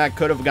 That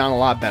could have gone a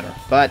lot better.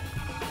 But,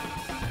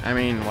 I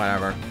mean,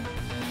 whatever.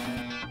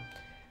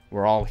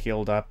 We're all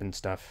healed up and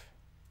stuff.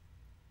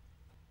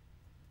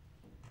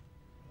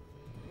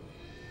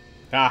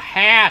 The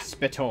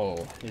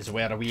hospital is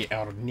where we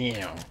are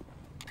now.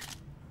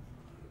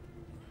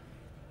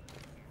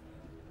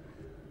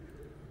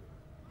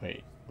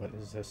 Wait, what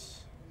is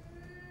this?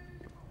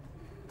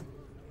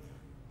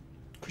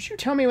 Could you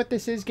tell me what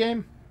this is,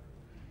 game?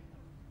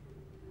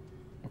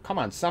 Oh, come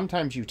on,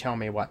 sometimes you tell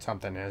me what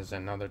something is,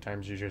 and other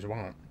times you just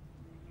won't.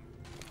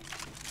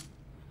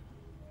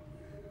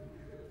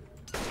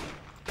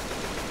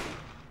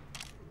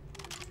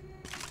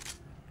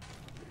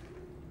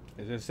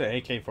 Is this the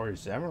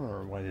AK-47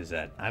 or what is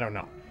that? I don't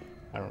know.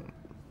 I don't...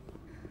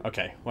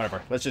 Okay,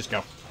 whatever. Let's just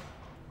go.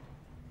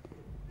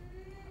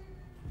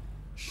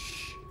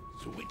 Shh.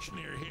 Switch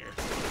near here.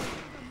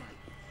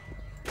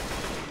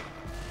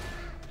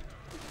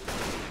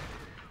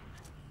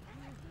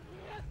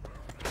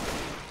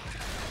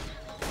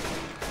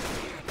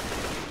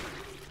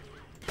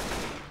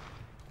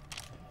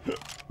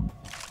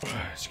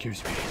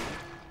 Excuse me.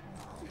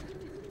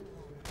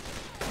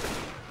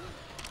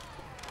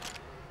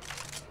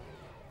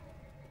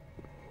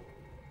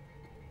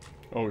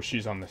 Oh,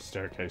 she's on the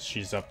staircase.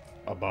 She's up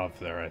above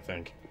there, I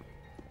think.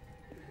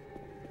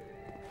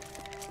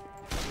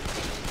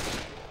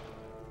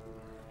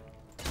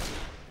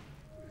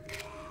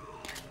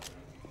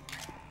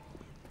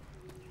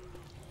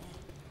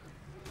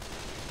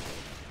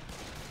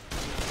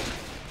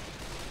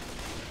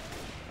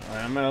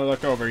 Alright, I'm gonna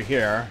look over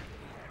here.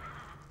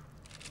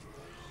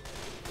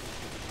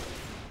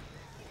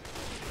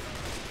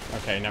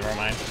 Okay, never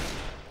mind.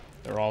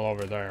 They're all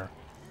over there.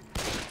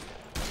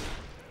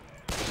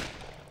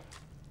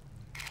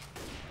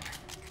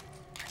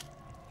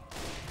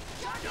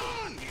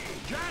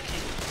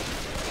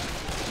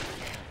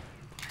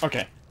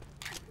 Okay.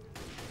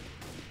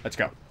 Let's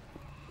go.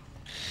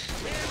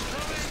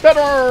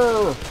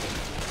 Spitter!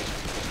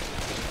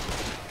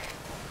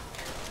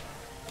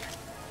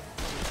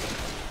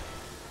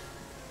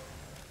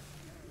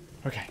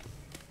 Okay.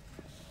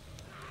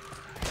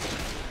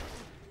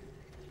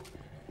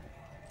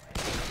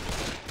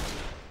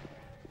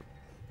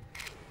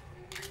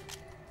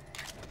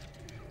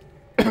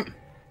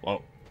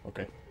 Whoa,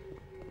 okay.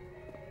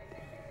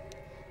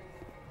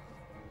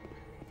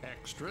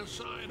 Extra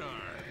sidearm.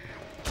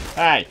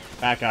 Hey,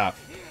 back up.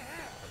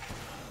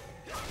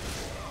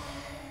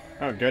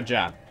 Oh, good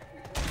job.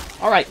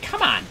 Alright,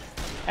 come on.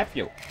 F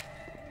you.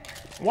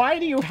 Why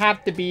do you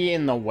have to be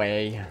in the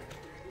way?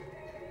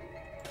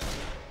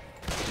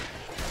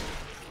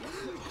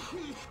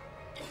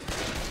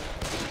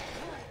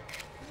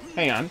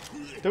 Hang on.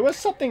 There was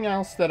something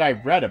else that I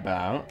read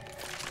about.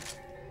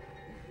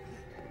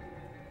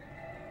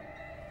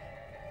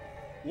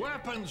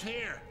 Weapons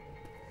here.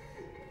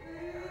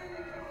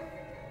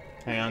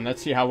 Hang on,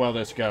 let's see how well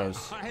this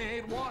goes. I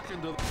ain't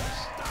walking to.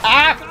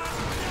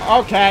 Ah!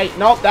 Okay,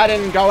 nope, that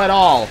didn't go at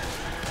all.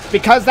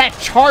 Because that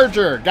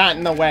charger got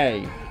in the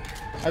way.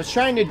 I was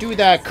trying to do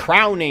the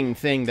crowning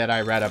thing that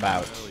I read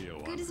about.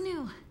 Good as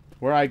new.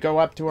 Where I go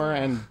up to her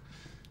and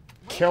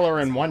kill her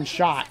in one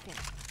shot.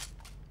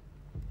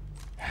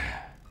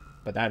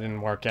 But that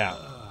didn't work out.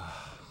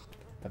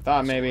 I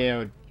thought maybe it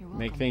would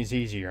make things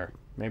easier.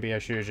 Maybe I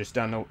should have just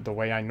done the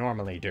way I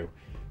normally do.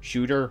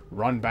 Shoot her,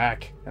 run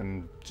back,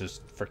 and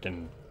just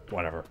frickin'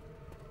 whatever.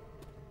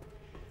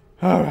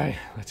 Alright,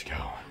 let's go.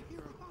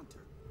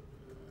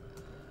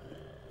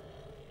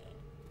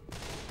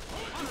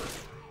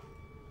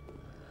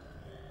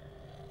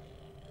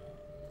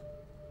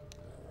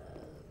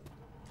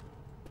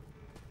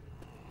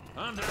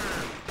 Hunter.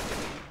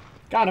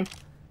 Got him.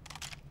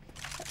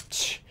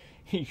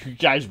 You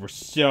guys were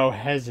so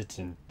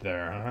hesitant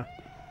there, huh?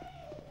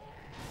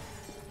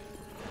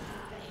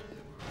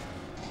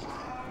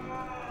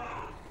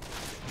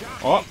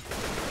 Oh!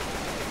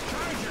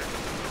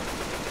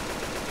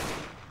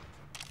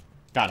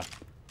 Got him.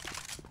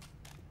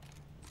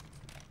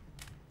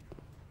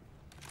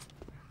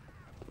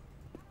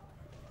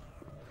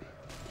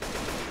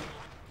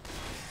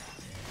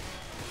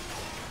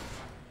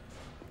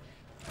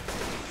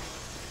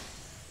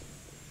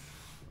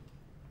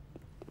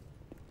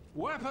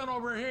 Weapon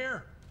over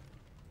here.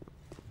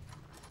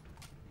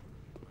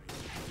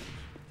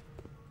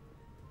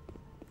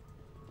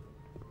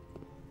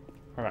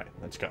 All right,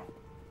 let's go.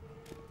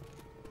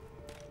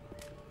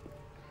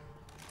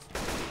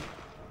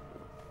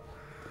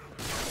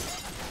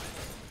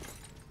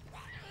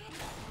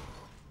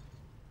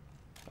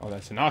 Oh,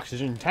 that's an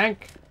oxygen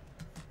tank.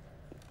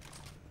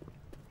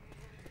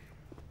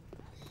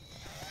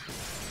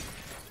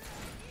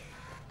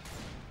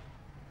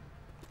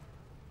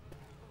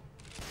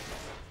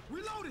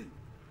 Reloading.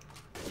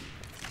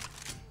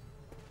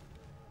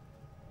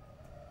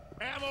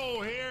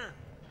 Ammo here.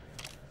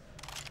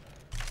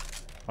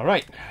 All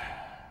right.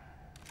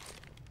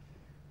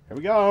 Here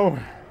we go.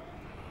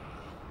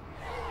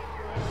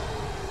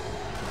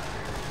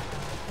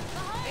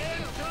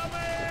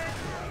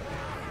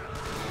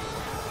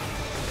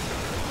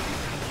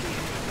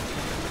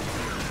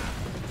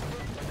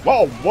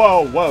 Whoa,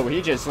 whoa, whoa.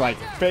 He just, like,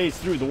 phased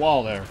through the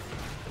wall there.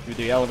 Through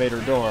the elevator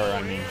door,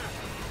 I mean.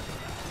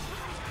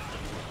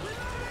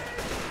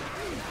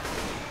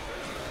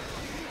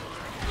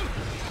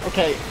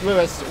 Okay,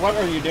 Lewis, what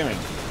are you doing?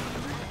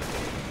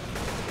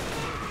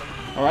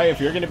 Alright, if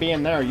you're gonna be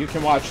in there, you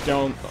can watch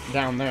down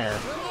there.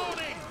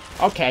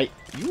 Okay,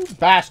 you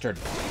bastard.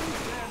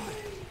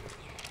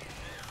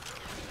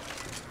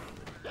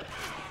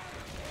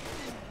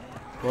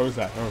 What was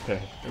that?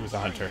 Okay, it was a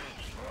hunter.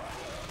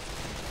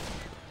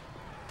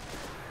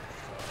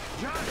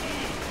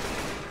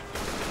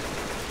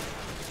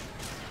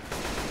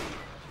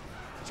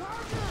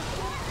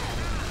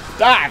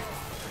 Ah!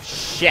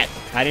 Shit!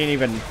 I didn't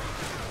even...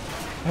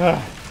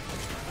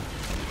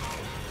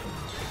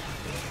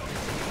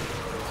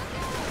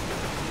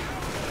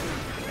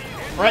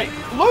 Right,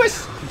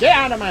 Lewis! Get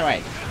out of my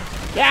way!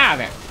 Get out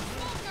of here!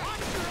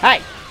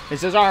 Hey!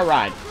 This is our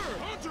ride.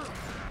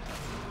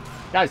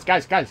 Guys,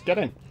 get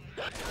in.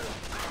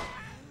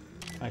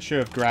 I should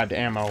have grabbed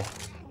ammo.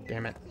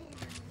 Damn it.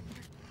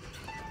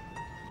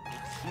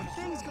 When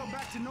things go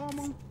back to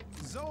normal,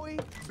 Zoe,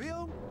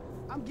 Bill,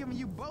 I'm giving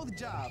you both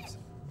jobs.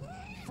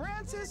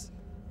 Francis,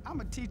 I'm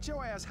gonna teach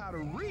your ass how to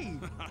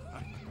read.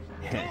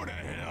 Go to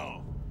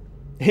hell.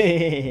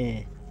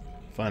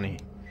 Funny.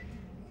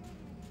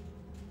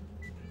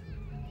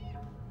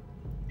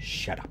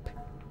 Shut up.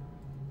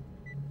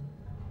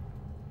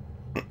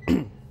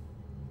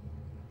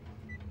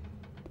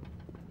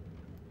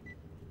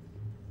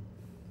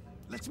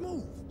 Let's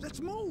move. Let's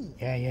move.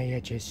 Yeah,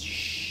 just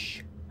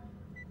shh.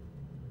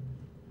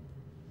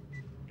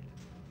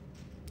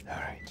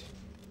 Alright.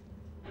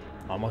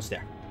 Almost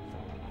there.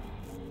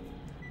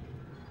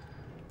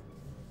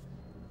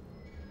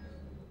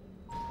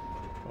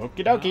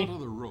 Okie dokie. Down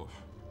to the roof.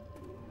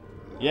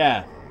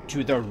 Yeah,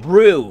 to the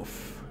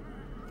roof.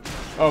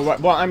 Oh,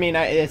 well, I mean,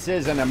 this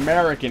is an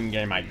American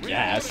game, I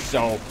guess,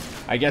 so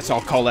I guess I'll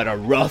call it a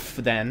roof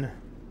then.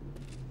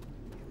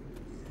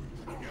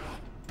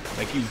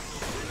 Like you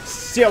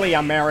silly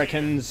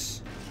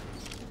Americans.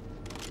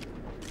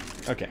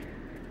 Okay,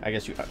 I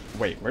guess you...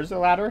 wait, where's the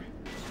ladder?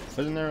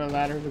 Wasn't there a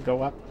ladder to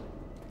go up?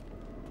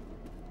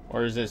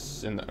 Or is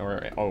this in the...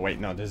 or, oh, wait,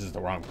 no, this is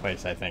the wrong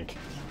place, I think.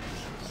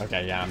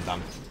 Okay, yeah, I'm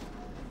done.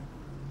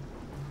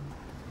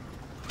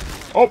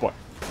 Oh, boy.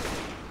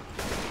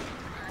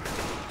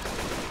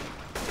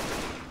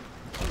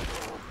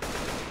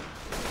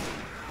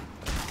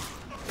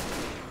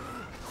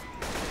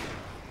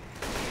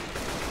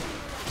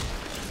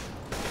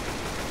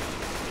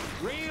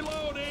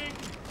 Reloading.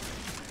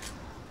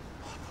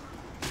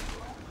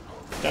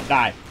 Just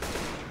die.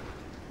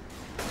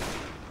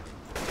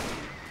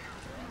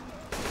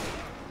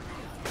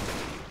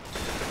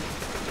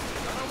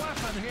 Got a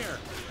weapon here.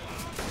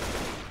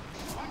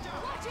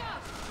 Watch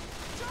out!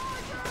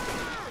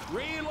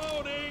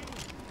 Reloading.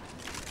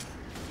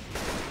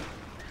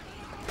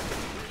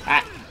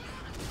 Ah.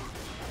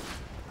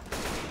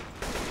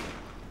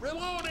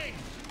 Reloading.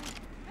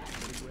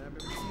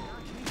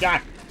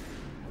 God.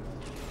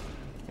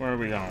 Where are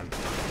we going?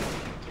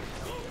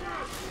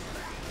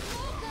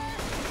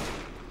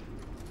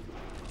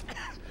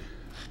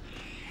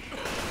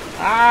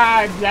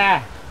 Ah,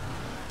 yeah.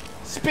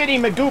 Spitty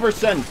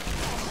McGooberson.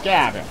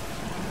 Scab it.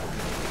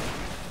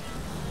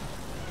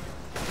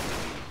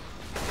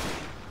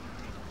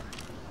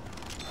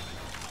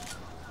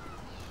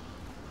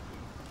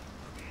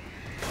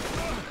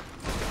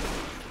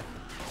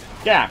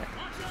 Scab it.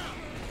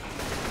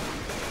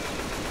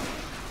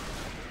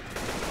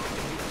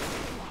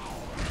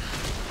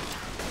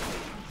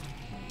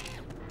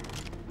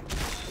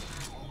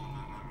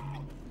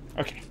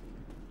 Okay.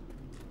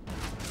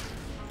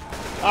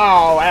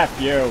 Oh,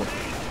 F you.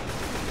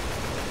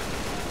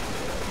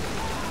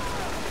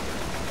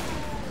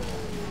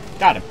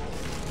 Got him.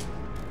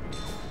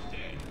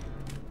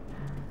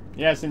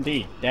 Yes,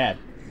 indeed. Dead.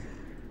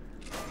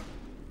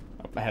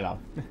 Oh, hello.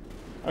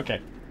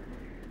 Okay.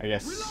 I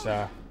guess,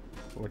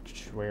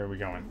 which way are we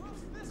going?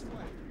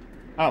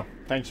 Oh,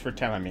 thanks for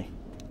telling me.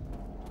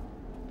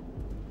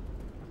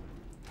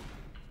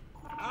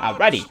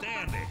 Alrighty.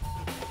 Outstanding.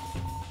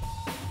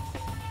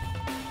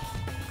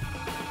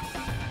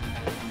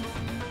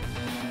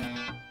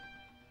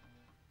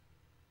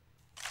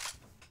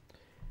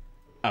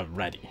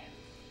 Alrighty.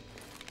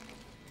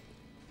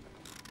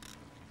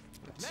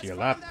 Let's heal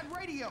find up. that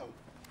radio.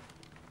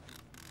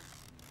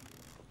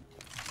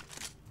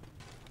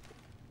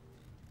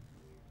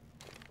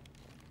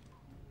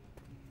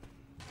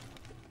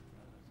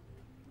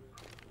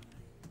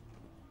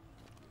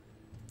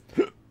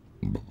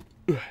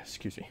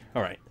 Excuse me.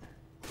 Alright.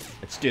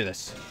 Let's do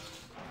this.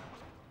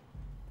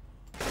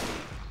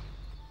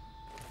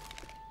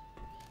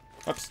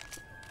 Oops.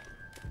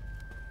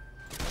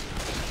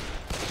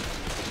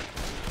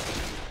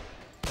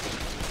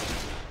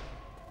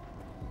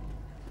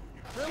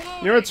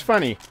 You know what's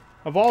funny?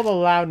 Of all the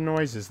loud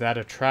noises that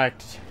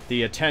attract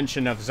the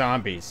attention of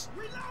zombies,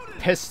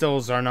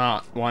 pistols are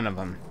not one of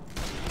them.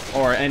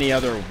 Or any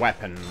other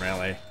weapon,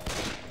 really.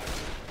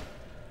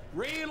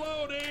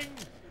 Reloading.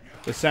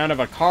 The sound of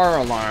a car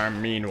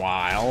alarm,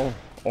 meanwhile,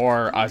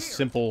 or a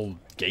simple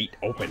gate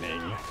opening.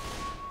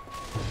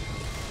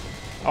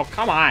 Oh,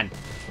 come on!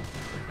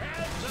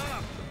 Heads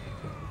up.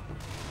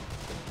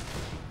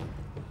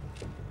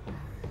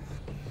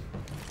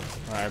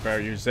 I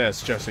better use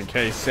this just in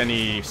case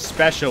any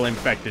special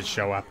infected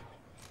show up.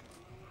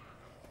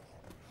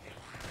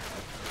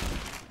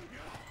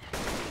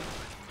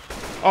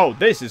 Oh,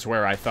 this is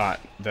where I thought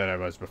that I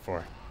was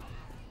before.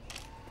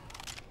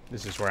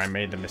 This is where I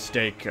made the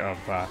mistake of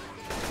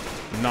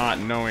not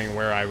knowing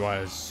where I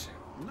was.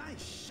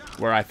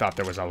 Where I thought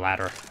there was a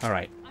ladder.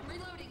 Alright. I'm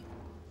reloading.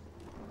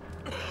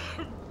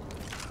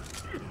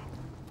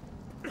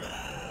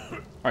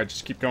 Alright,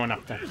 just keep going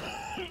up then.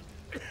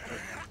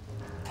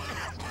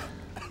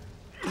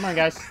 Come on,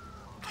 guys.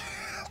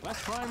 Let's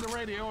find the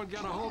radio and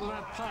get a hold of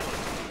that pilot.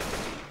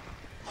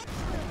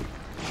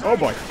 Oh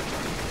boy.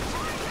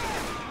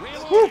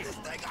 Reloading.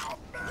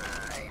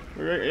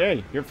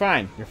 Hey, you're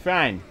fine. You're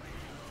fine.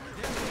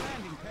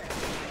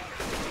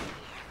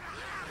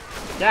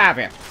 Get out of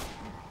here.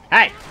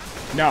 Hey!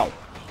 No.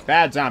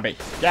 Bad zombie.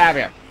 Get out of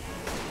here.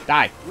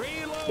 Die.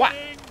 Reloading. What?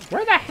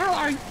 Where the hell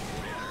are you?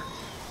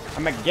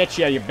 I'm gonna get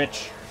you, you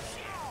bitch.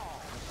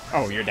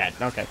 Oh, you're dead.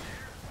 Okay.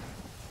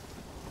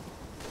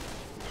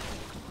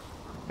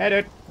 Hey,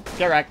 dude.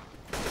 Get wrecked.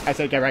 I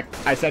said get wrecked.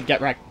 I said get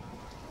wrecked.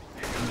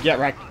 Get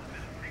wrecked.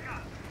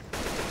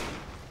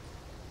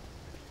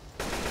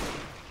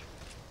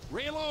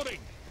 Reloading.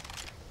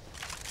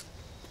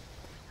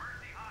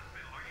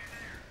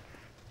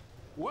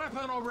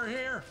 Weapon over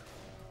here.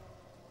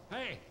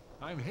 Hey,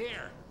 I'm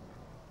here.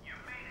 You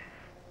made it.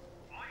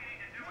 All you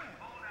need to do is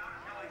hold out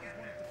until I get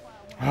there.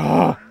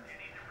 Ah. You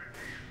need to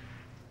repair.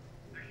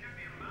 There should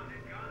be a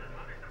mounted gun and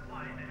other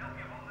supplies to help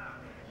you hold out.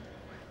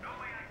 No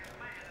way I can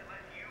plan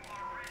unless you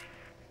are ready.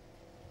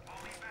 Call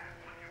me back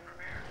once you're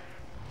prepared.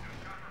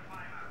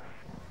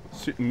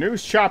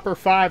 News Chopper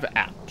 5 out. News Chopper 5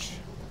 out.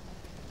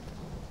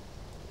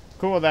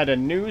 Cool that a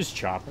news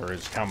chopper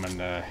is coming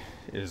to,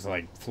 is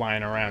like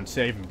flying around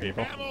saving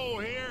people. Ammo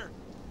here.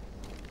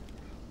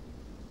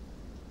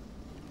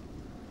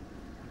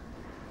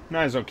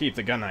 Might as well keep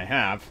the gun I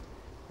have.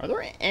 Are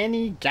there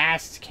any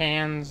gas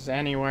cans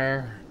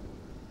anywhere?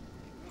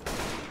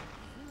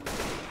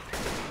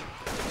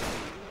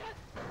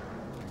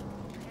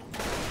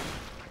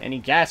 Any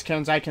gas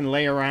cans I can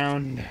lay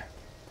around?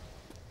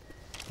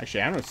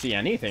 Actually, I don't see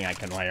anything I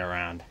can lay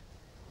around.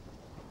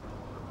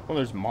 Well,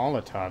 there's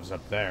Molotovs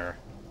up there.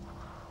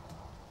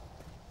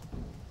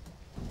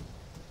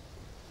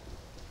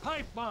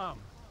 Pipe bomb.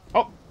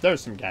 Oh,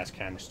 there's some gas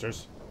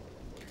canisters.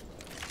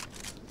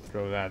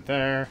 Throw that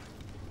there.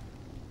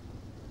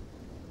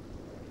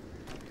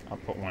 I'll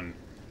put one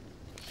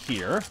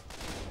here.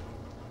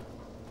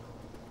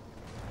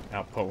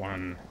 I'll put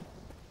one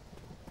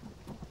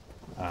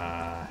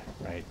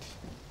right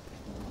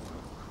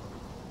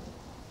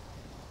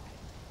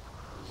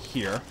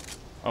here.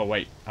 Oh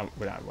wait, I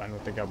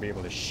don't think I'll be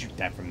able to shoot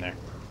that from there.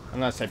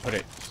 Unless I put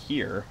it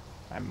here,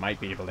 I might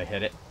be able to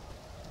hit it.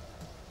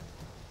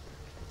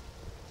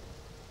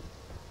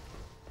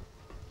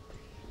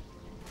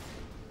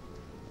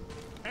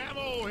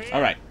 Ammo here.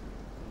 Alright.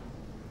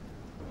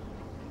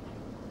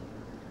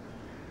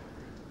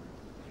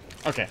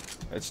 Okay,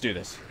 let's do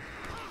this.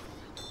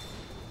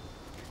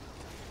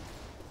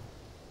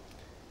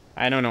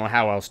 I don't know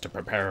how else to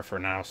prepare for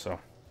now, so.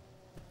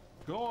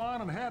 Go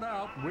on and head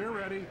out. We're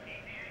ready.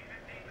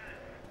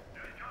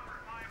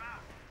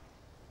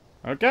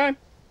 Okay.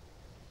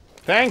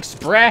 Thanks,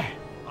 breh.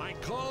 I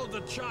called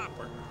the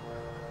chopper.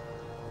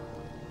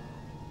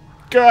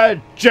 Good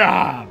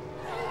job.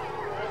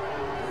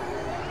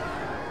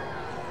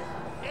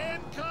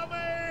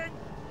 Incoming.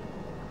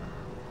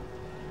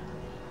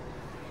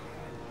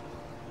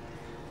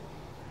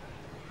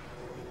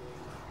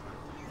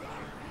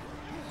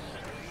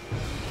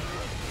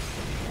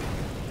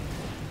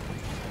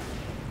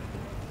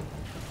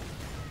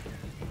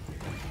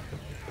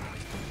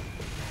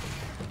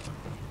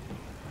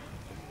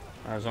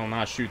 Might as well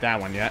not shoot that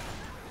one yet.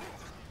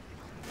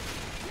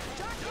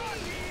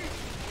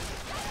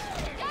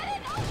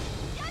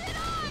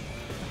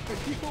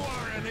 You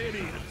are an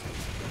idiot.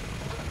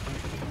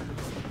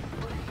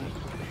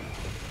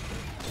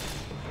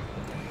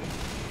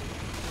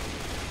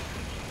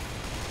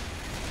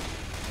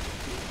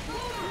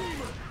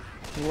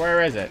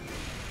 Where is it?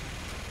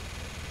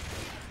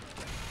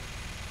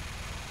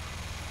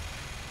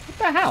 What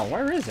the hell?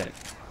 Where is it?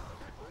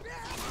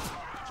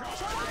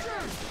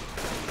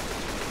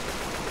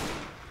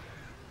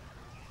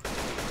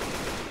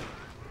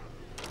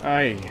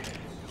 Ay.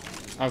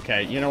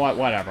 Okay, you know what?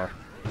 Whatever.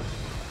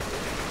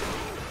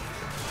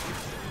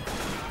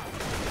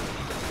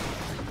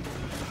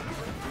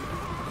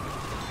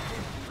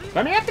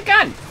 Let me have the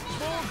gun!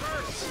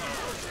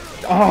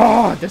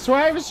 Oh, that's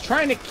what I was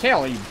trying to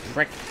kill, you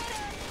prick.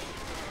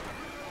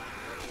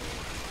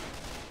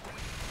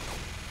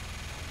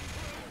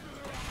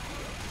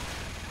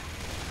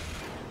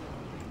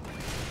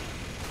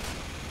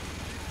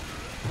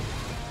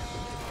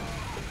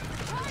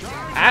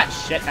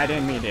 Ah, shit, I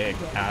didn't mean to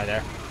get out of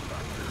there.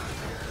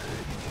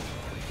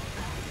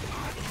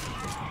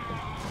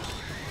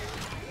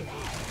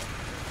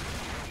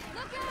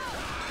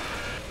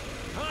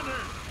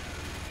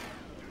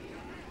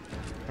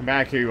 Come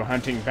back here, you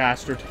hunting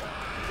bastard.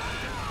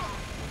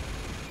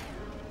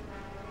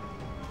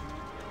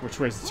 Which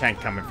way's the tank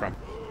coming from?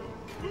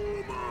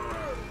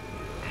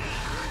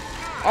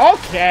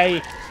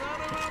 Okay!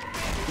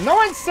 No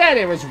one said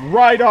it was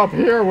right up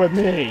here with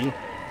me!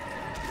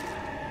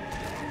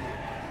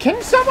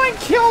 Can someone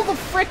kill the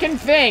frickin'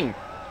 thing?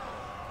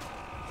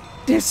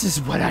 This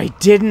is what I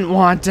didn't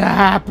want to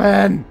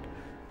happen!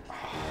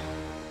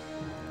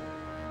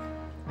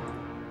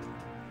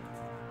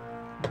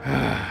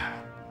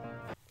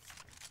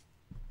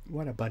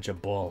 What a bunch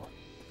of bull.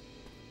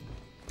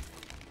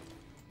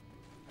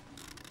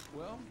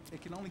 Well,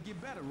 it can only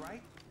get better,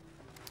 right?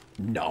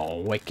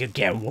 No, it could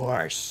get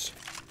worse.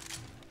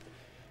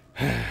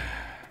 That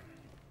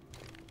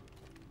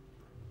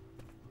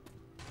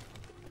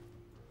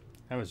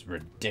was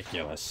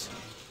ridiculous.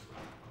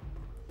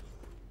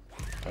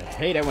 I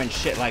hate it when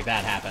shit like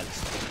that happens.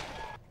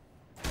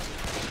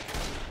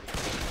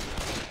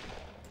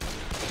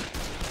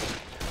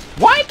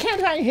 Why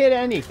can't I hit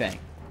anything?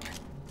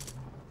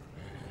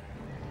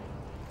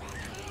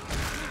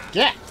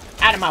 Get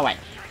out of my way.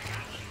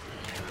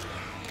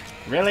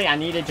 Really? I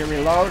needed to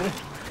reload?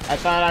 I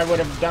thought I would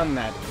have done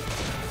that.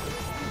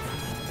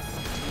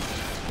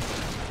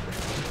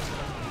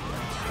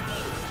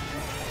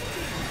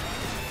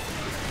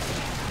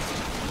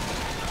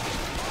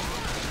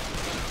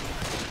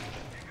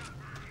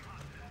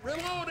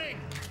 Reloading.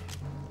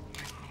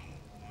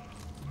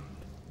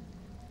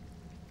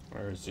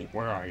 Where is he?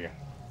 Where are you?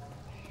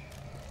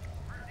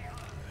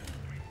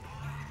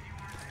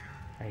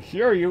 I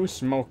hear you,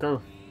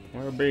 smoker.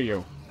 Where be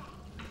you?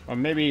 Well,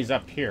 maybe he's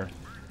up here.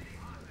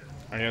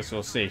 I guess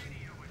we'll see.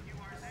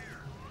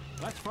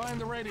 Let's find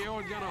the radio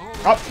and get a hold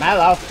of Oh,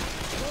 hello.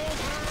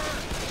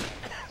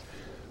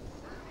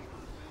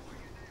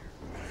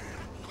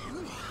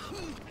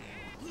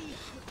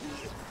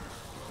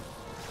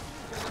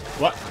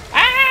 What?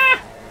 Ah!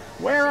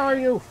 Where are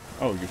you?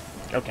 Oh, you.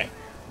 Okay.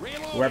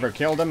 Whoever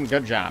killed him,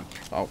 good job.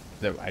 Oh,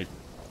 I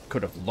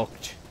could have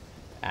looked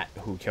at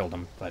who killed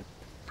him, but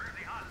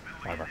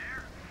whatever.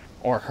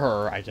 Or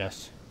her, I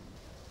guess.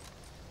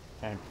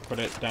 Okay, put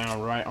it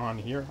down right on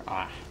here.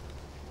 Ah.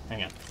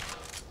 Hang on.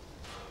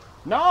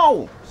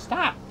 No!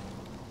 Stop!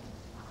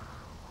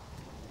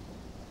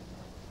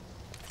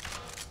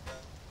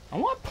 I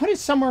want to put it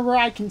somewhere where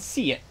I can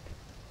see it.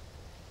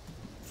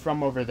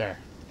 From over there.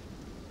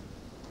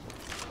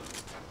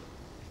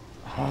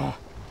 Ah.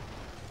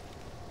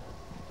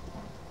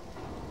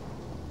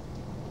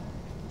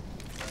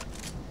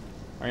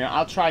 Oh, yeah,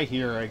 I'll try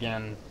here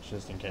again,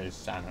 just in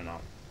case. I don't know.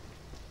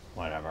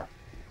 Whatever.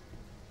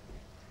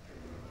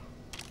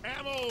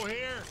 ammo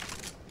here.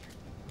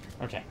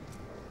 Okay.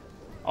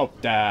 Oh,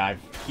 I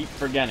keep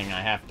forgetting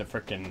I have to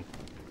frickin'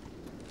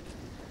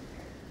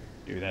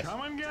 do this.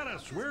 Come and get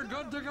us. We're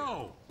good to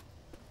go.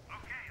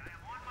 Okay, I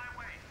am on my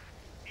way.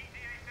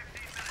 ETA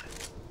 15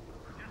 minutes.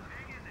 Just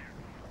hang in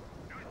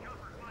there. News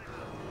Gilbert flight.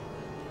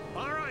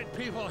 All right,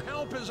 people.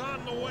 Help is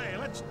on the way.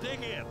 Let's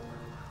dig in.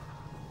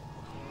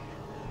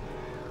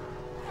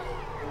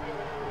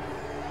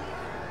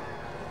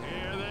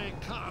 Here they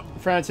come.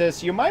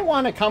 Francis, you might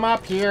want to come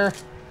up here.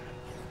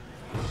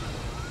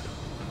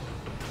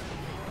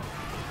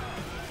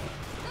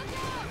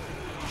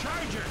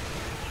 Charger.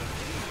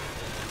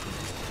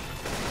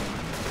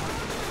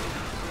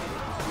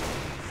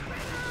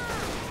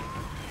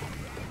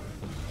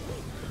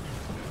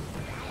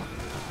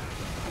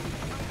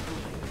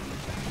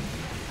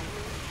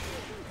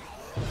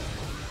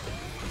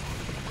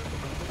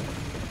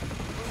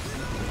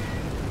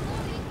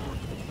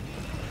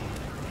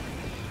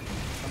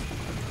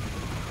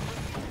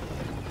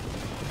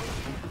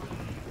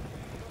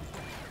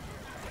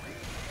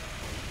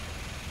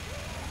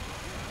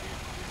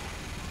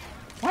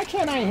 Why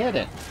can't I hit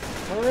it?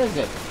 Where is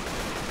it?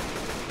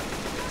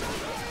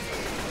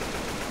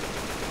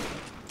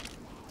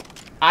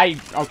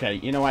 Okay,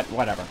 you know what?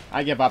 Whatever.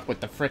 I give up with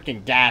the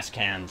frickin' gas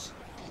cans.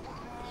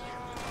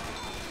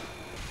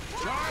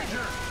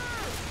 Charger.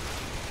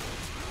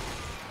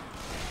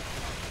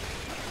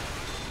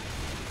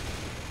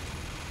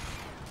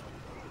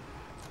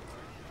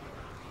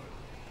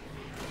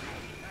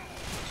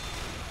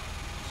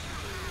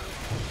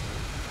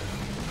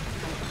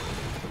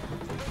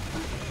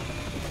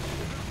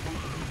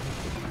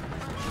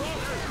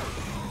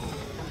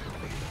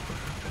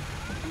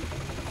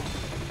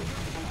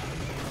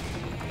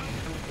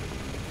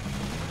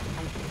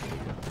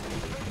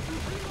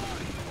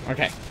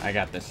 Okay, I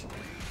got this.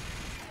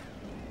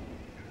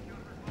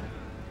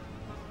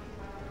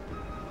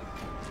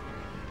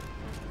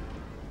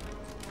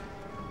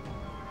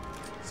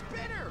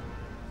 Spinner!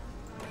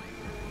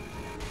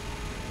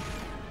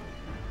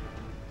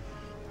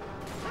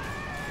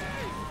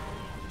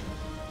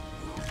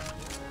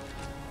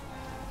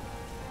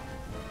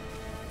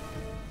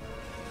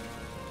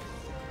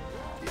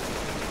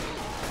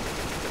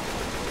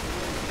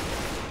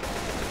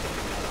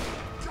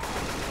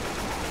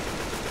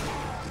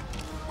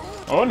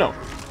 Oh no.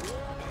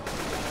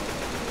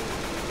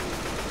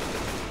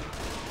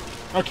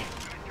 Okay,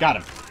 got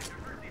him.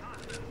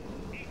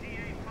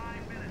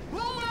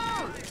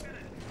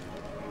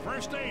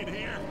 First aid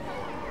here.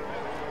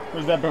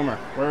 Where's that boomer?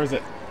 Where is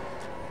it?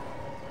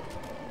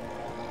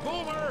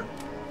 Boomer!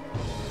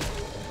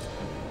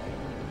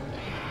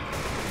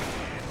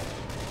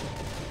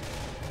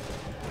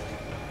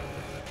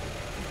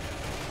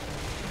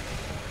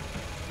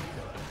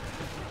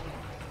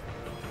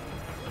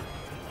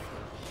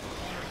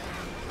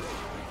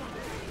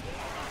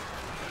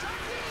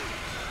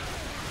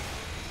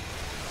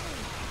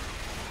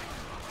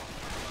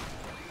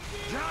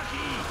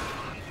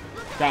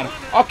 Got him.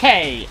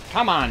 Okay,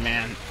 come on,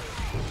 man.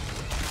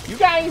 You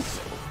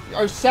guys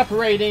are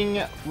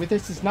separating.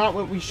 This is not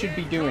what we should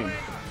be doing.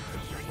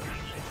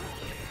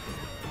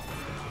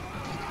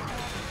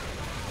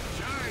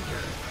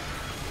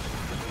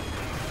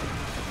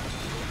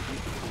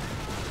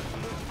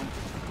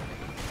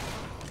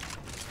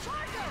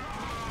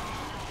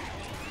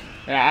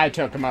 Yeah, I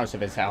took most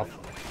of his health.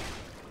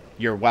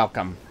 You're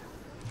welcome.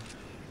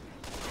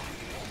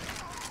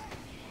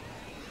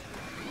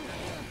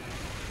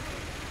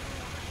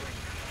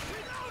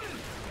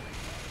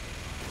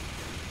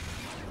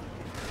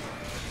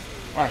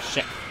 Oh,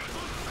 shit.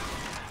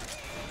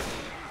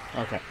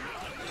 Okay.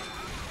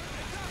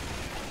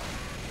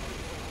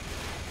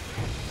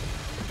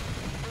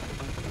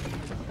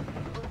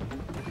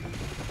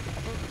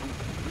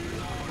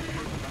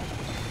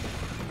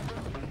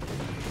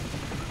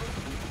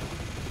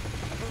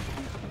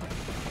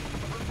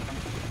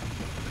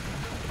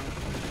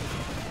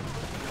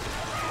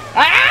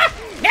 Ah!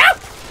 No!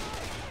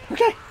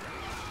 Okay.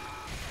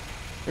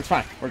 It's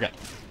fine. We're good.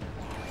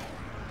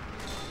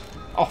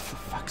 Oh, for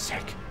fuck's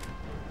sake.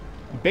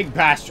 Big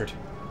bastard.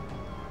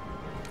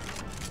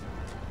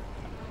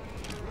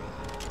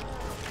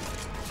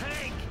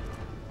 Tank!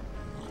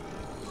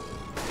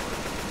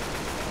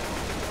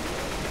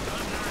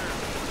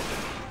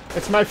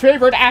 It's my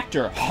favorite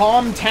actor,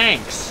 Hom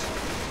Tanks.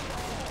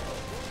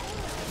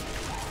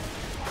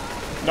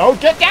 No,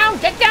 get down!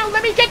 Get down!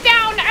 Let me get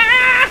down!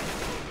 Ah!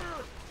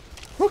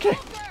 Okay.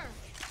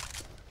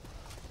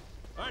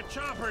 Our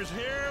chopper's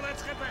here.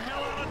 Let's get the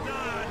hell out of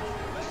Dodge.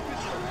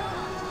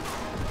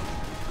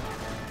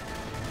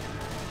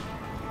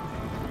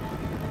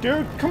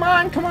 Dude, come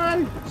on, come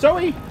on!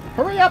 Zoe,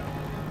 hurry up!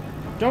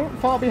 Don't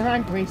fall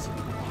behind, please.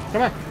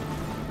 Come on.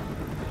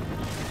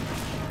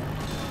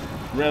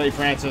 Really,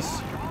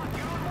 Francis?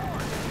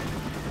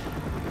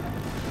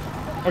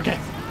 Okay.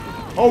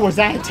 Oh, was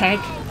that a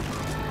tank?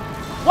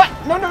 What?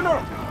 No, no,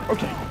 no!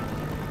 Okay.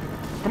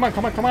 Come on,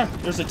 come on, come on.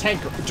 There's a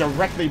tank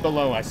directly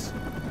below us.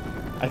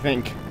 I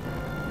think.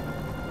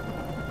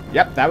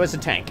 Yep, that was a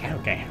tank.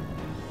 Okay.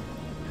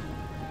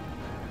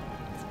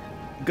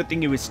 Good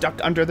thing he was stuck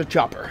under the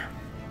chopper.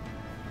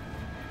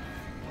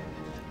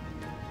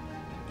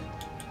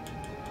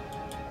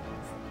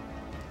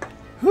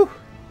 Whew.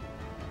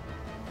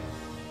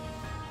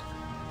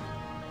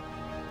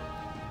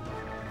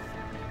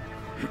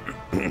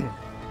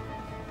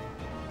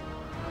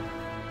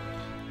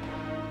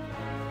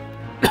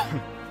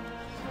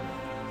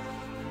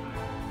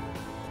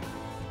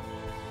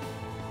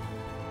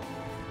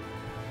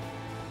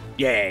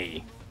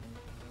 Yay.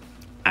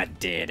 I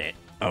did it.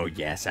 Oh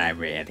yes, I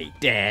really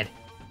did.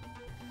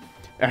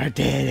 I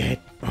did it.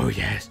 Oh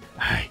yes,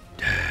 I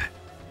did.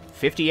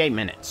 58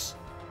 minutes.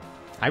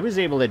 I was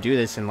able to do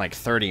this in like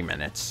 30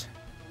 minutes,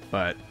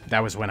 but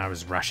that was when I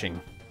was rushing.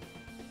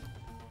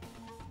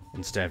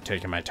 Instead of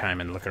taking my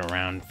time and looking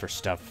around for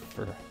stuff,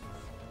 for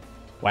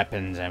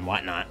weapons and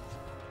whatnot.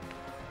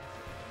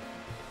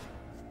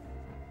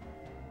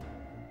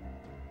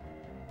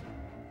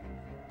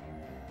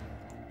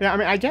 Yeah, I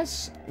mean, I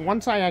guess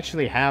once I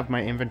actually have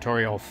my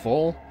inventory all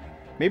full,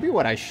 maybe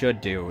what I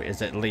should do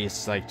is at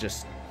least, like,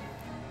 just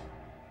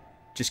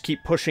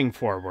keep pushing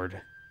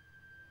forward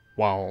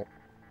while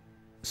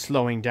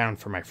slowing down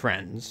for my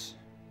friends.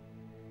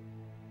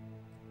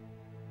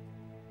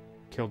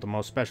 Killed the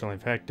most special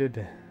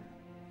infected.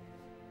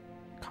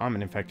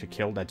 Common infected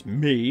killed, that's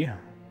me.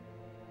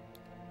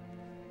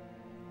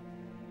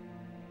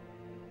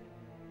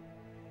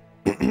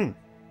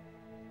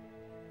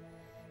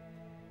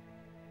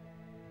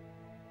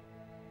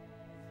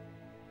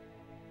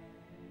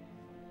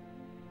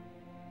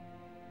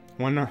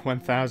 One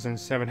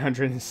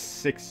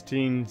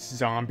 1,716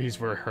 zombies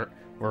were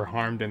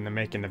harmed in the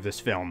making of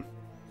this film.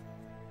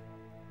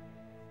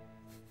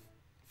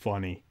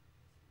 Funny.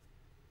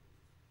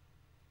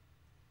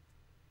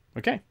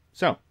 Okay,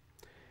 so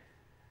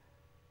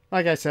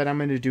like I said, I'm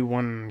going to do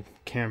one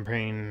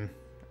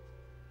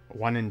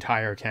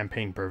entire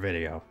campaign per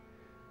video.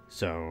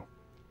 So,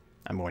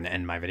 I'm going to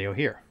end my video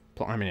here.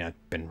 I mean,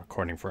 I've been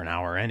recording for an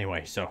hour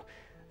anyway, so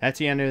that's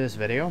the end of this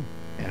video,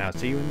 and I'll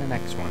see you in the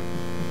next one.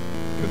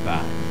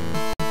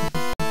 Goodbye.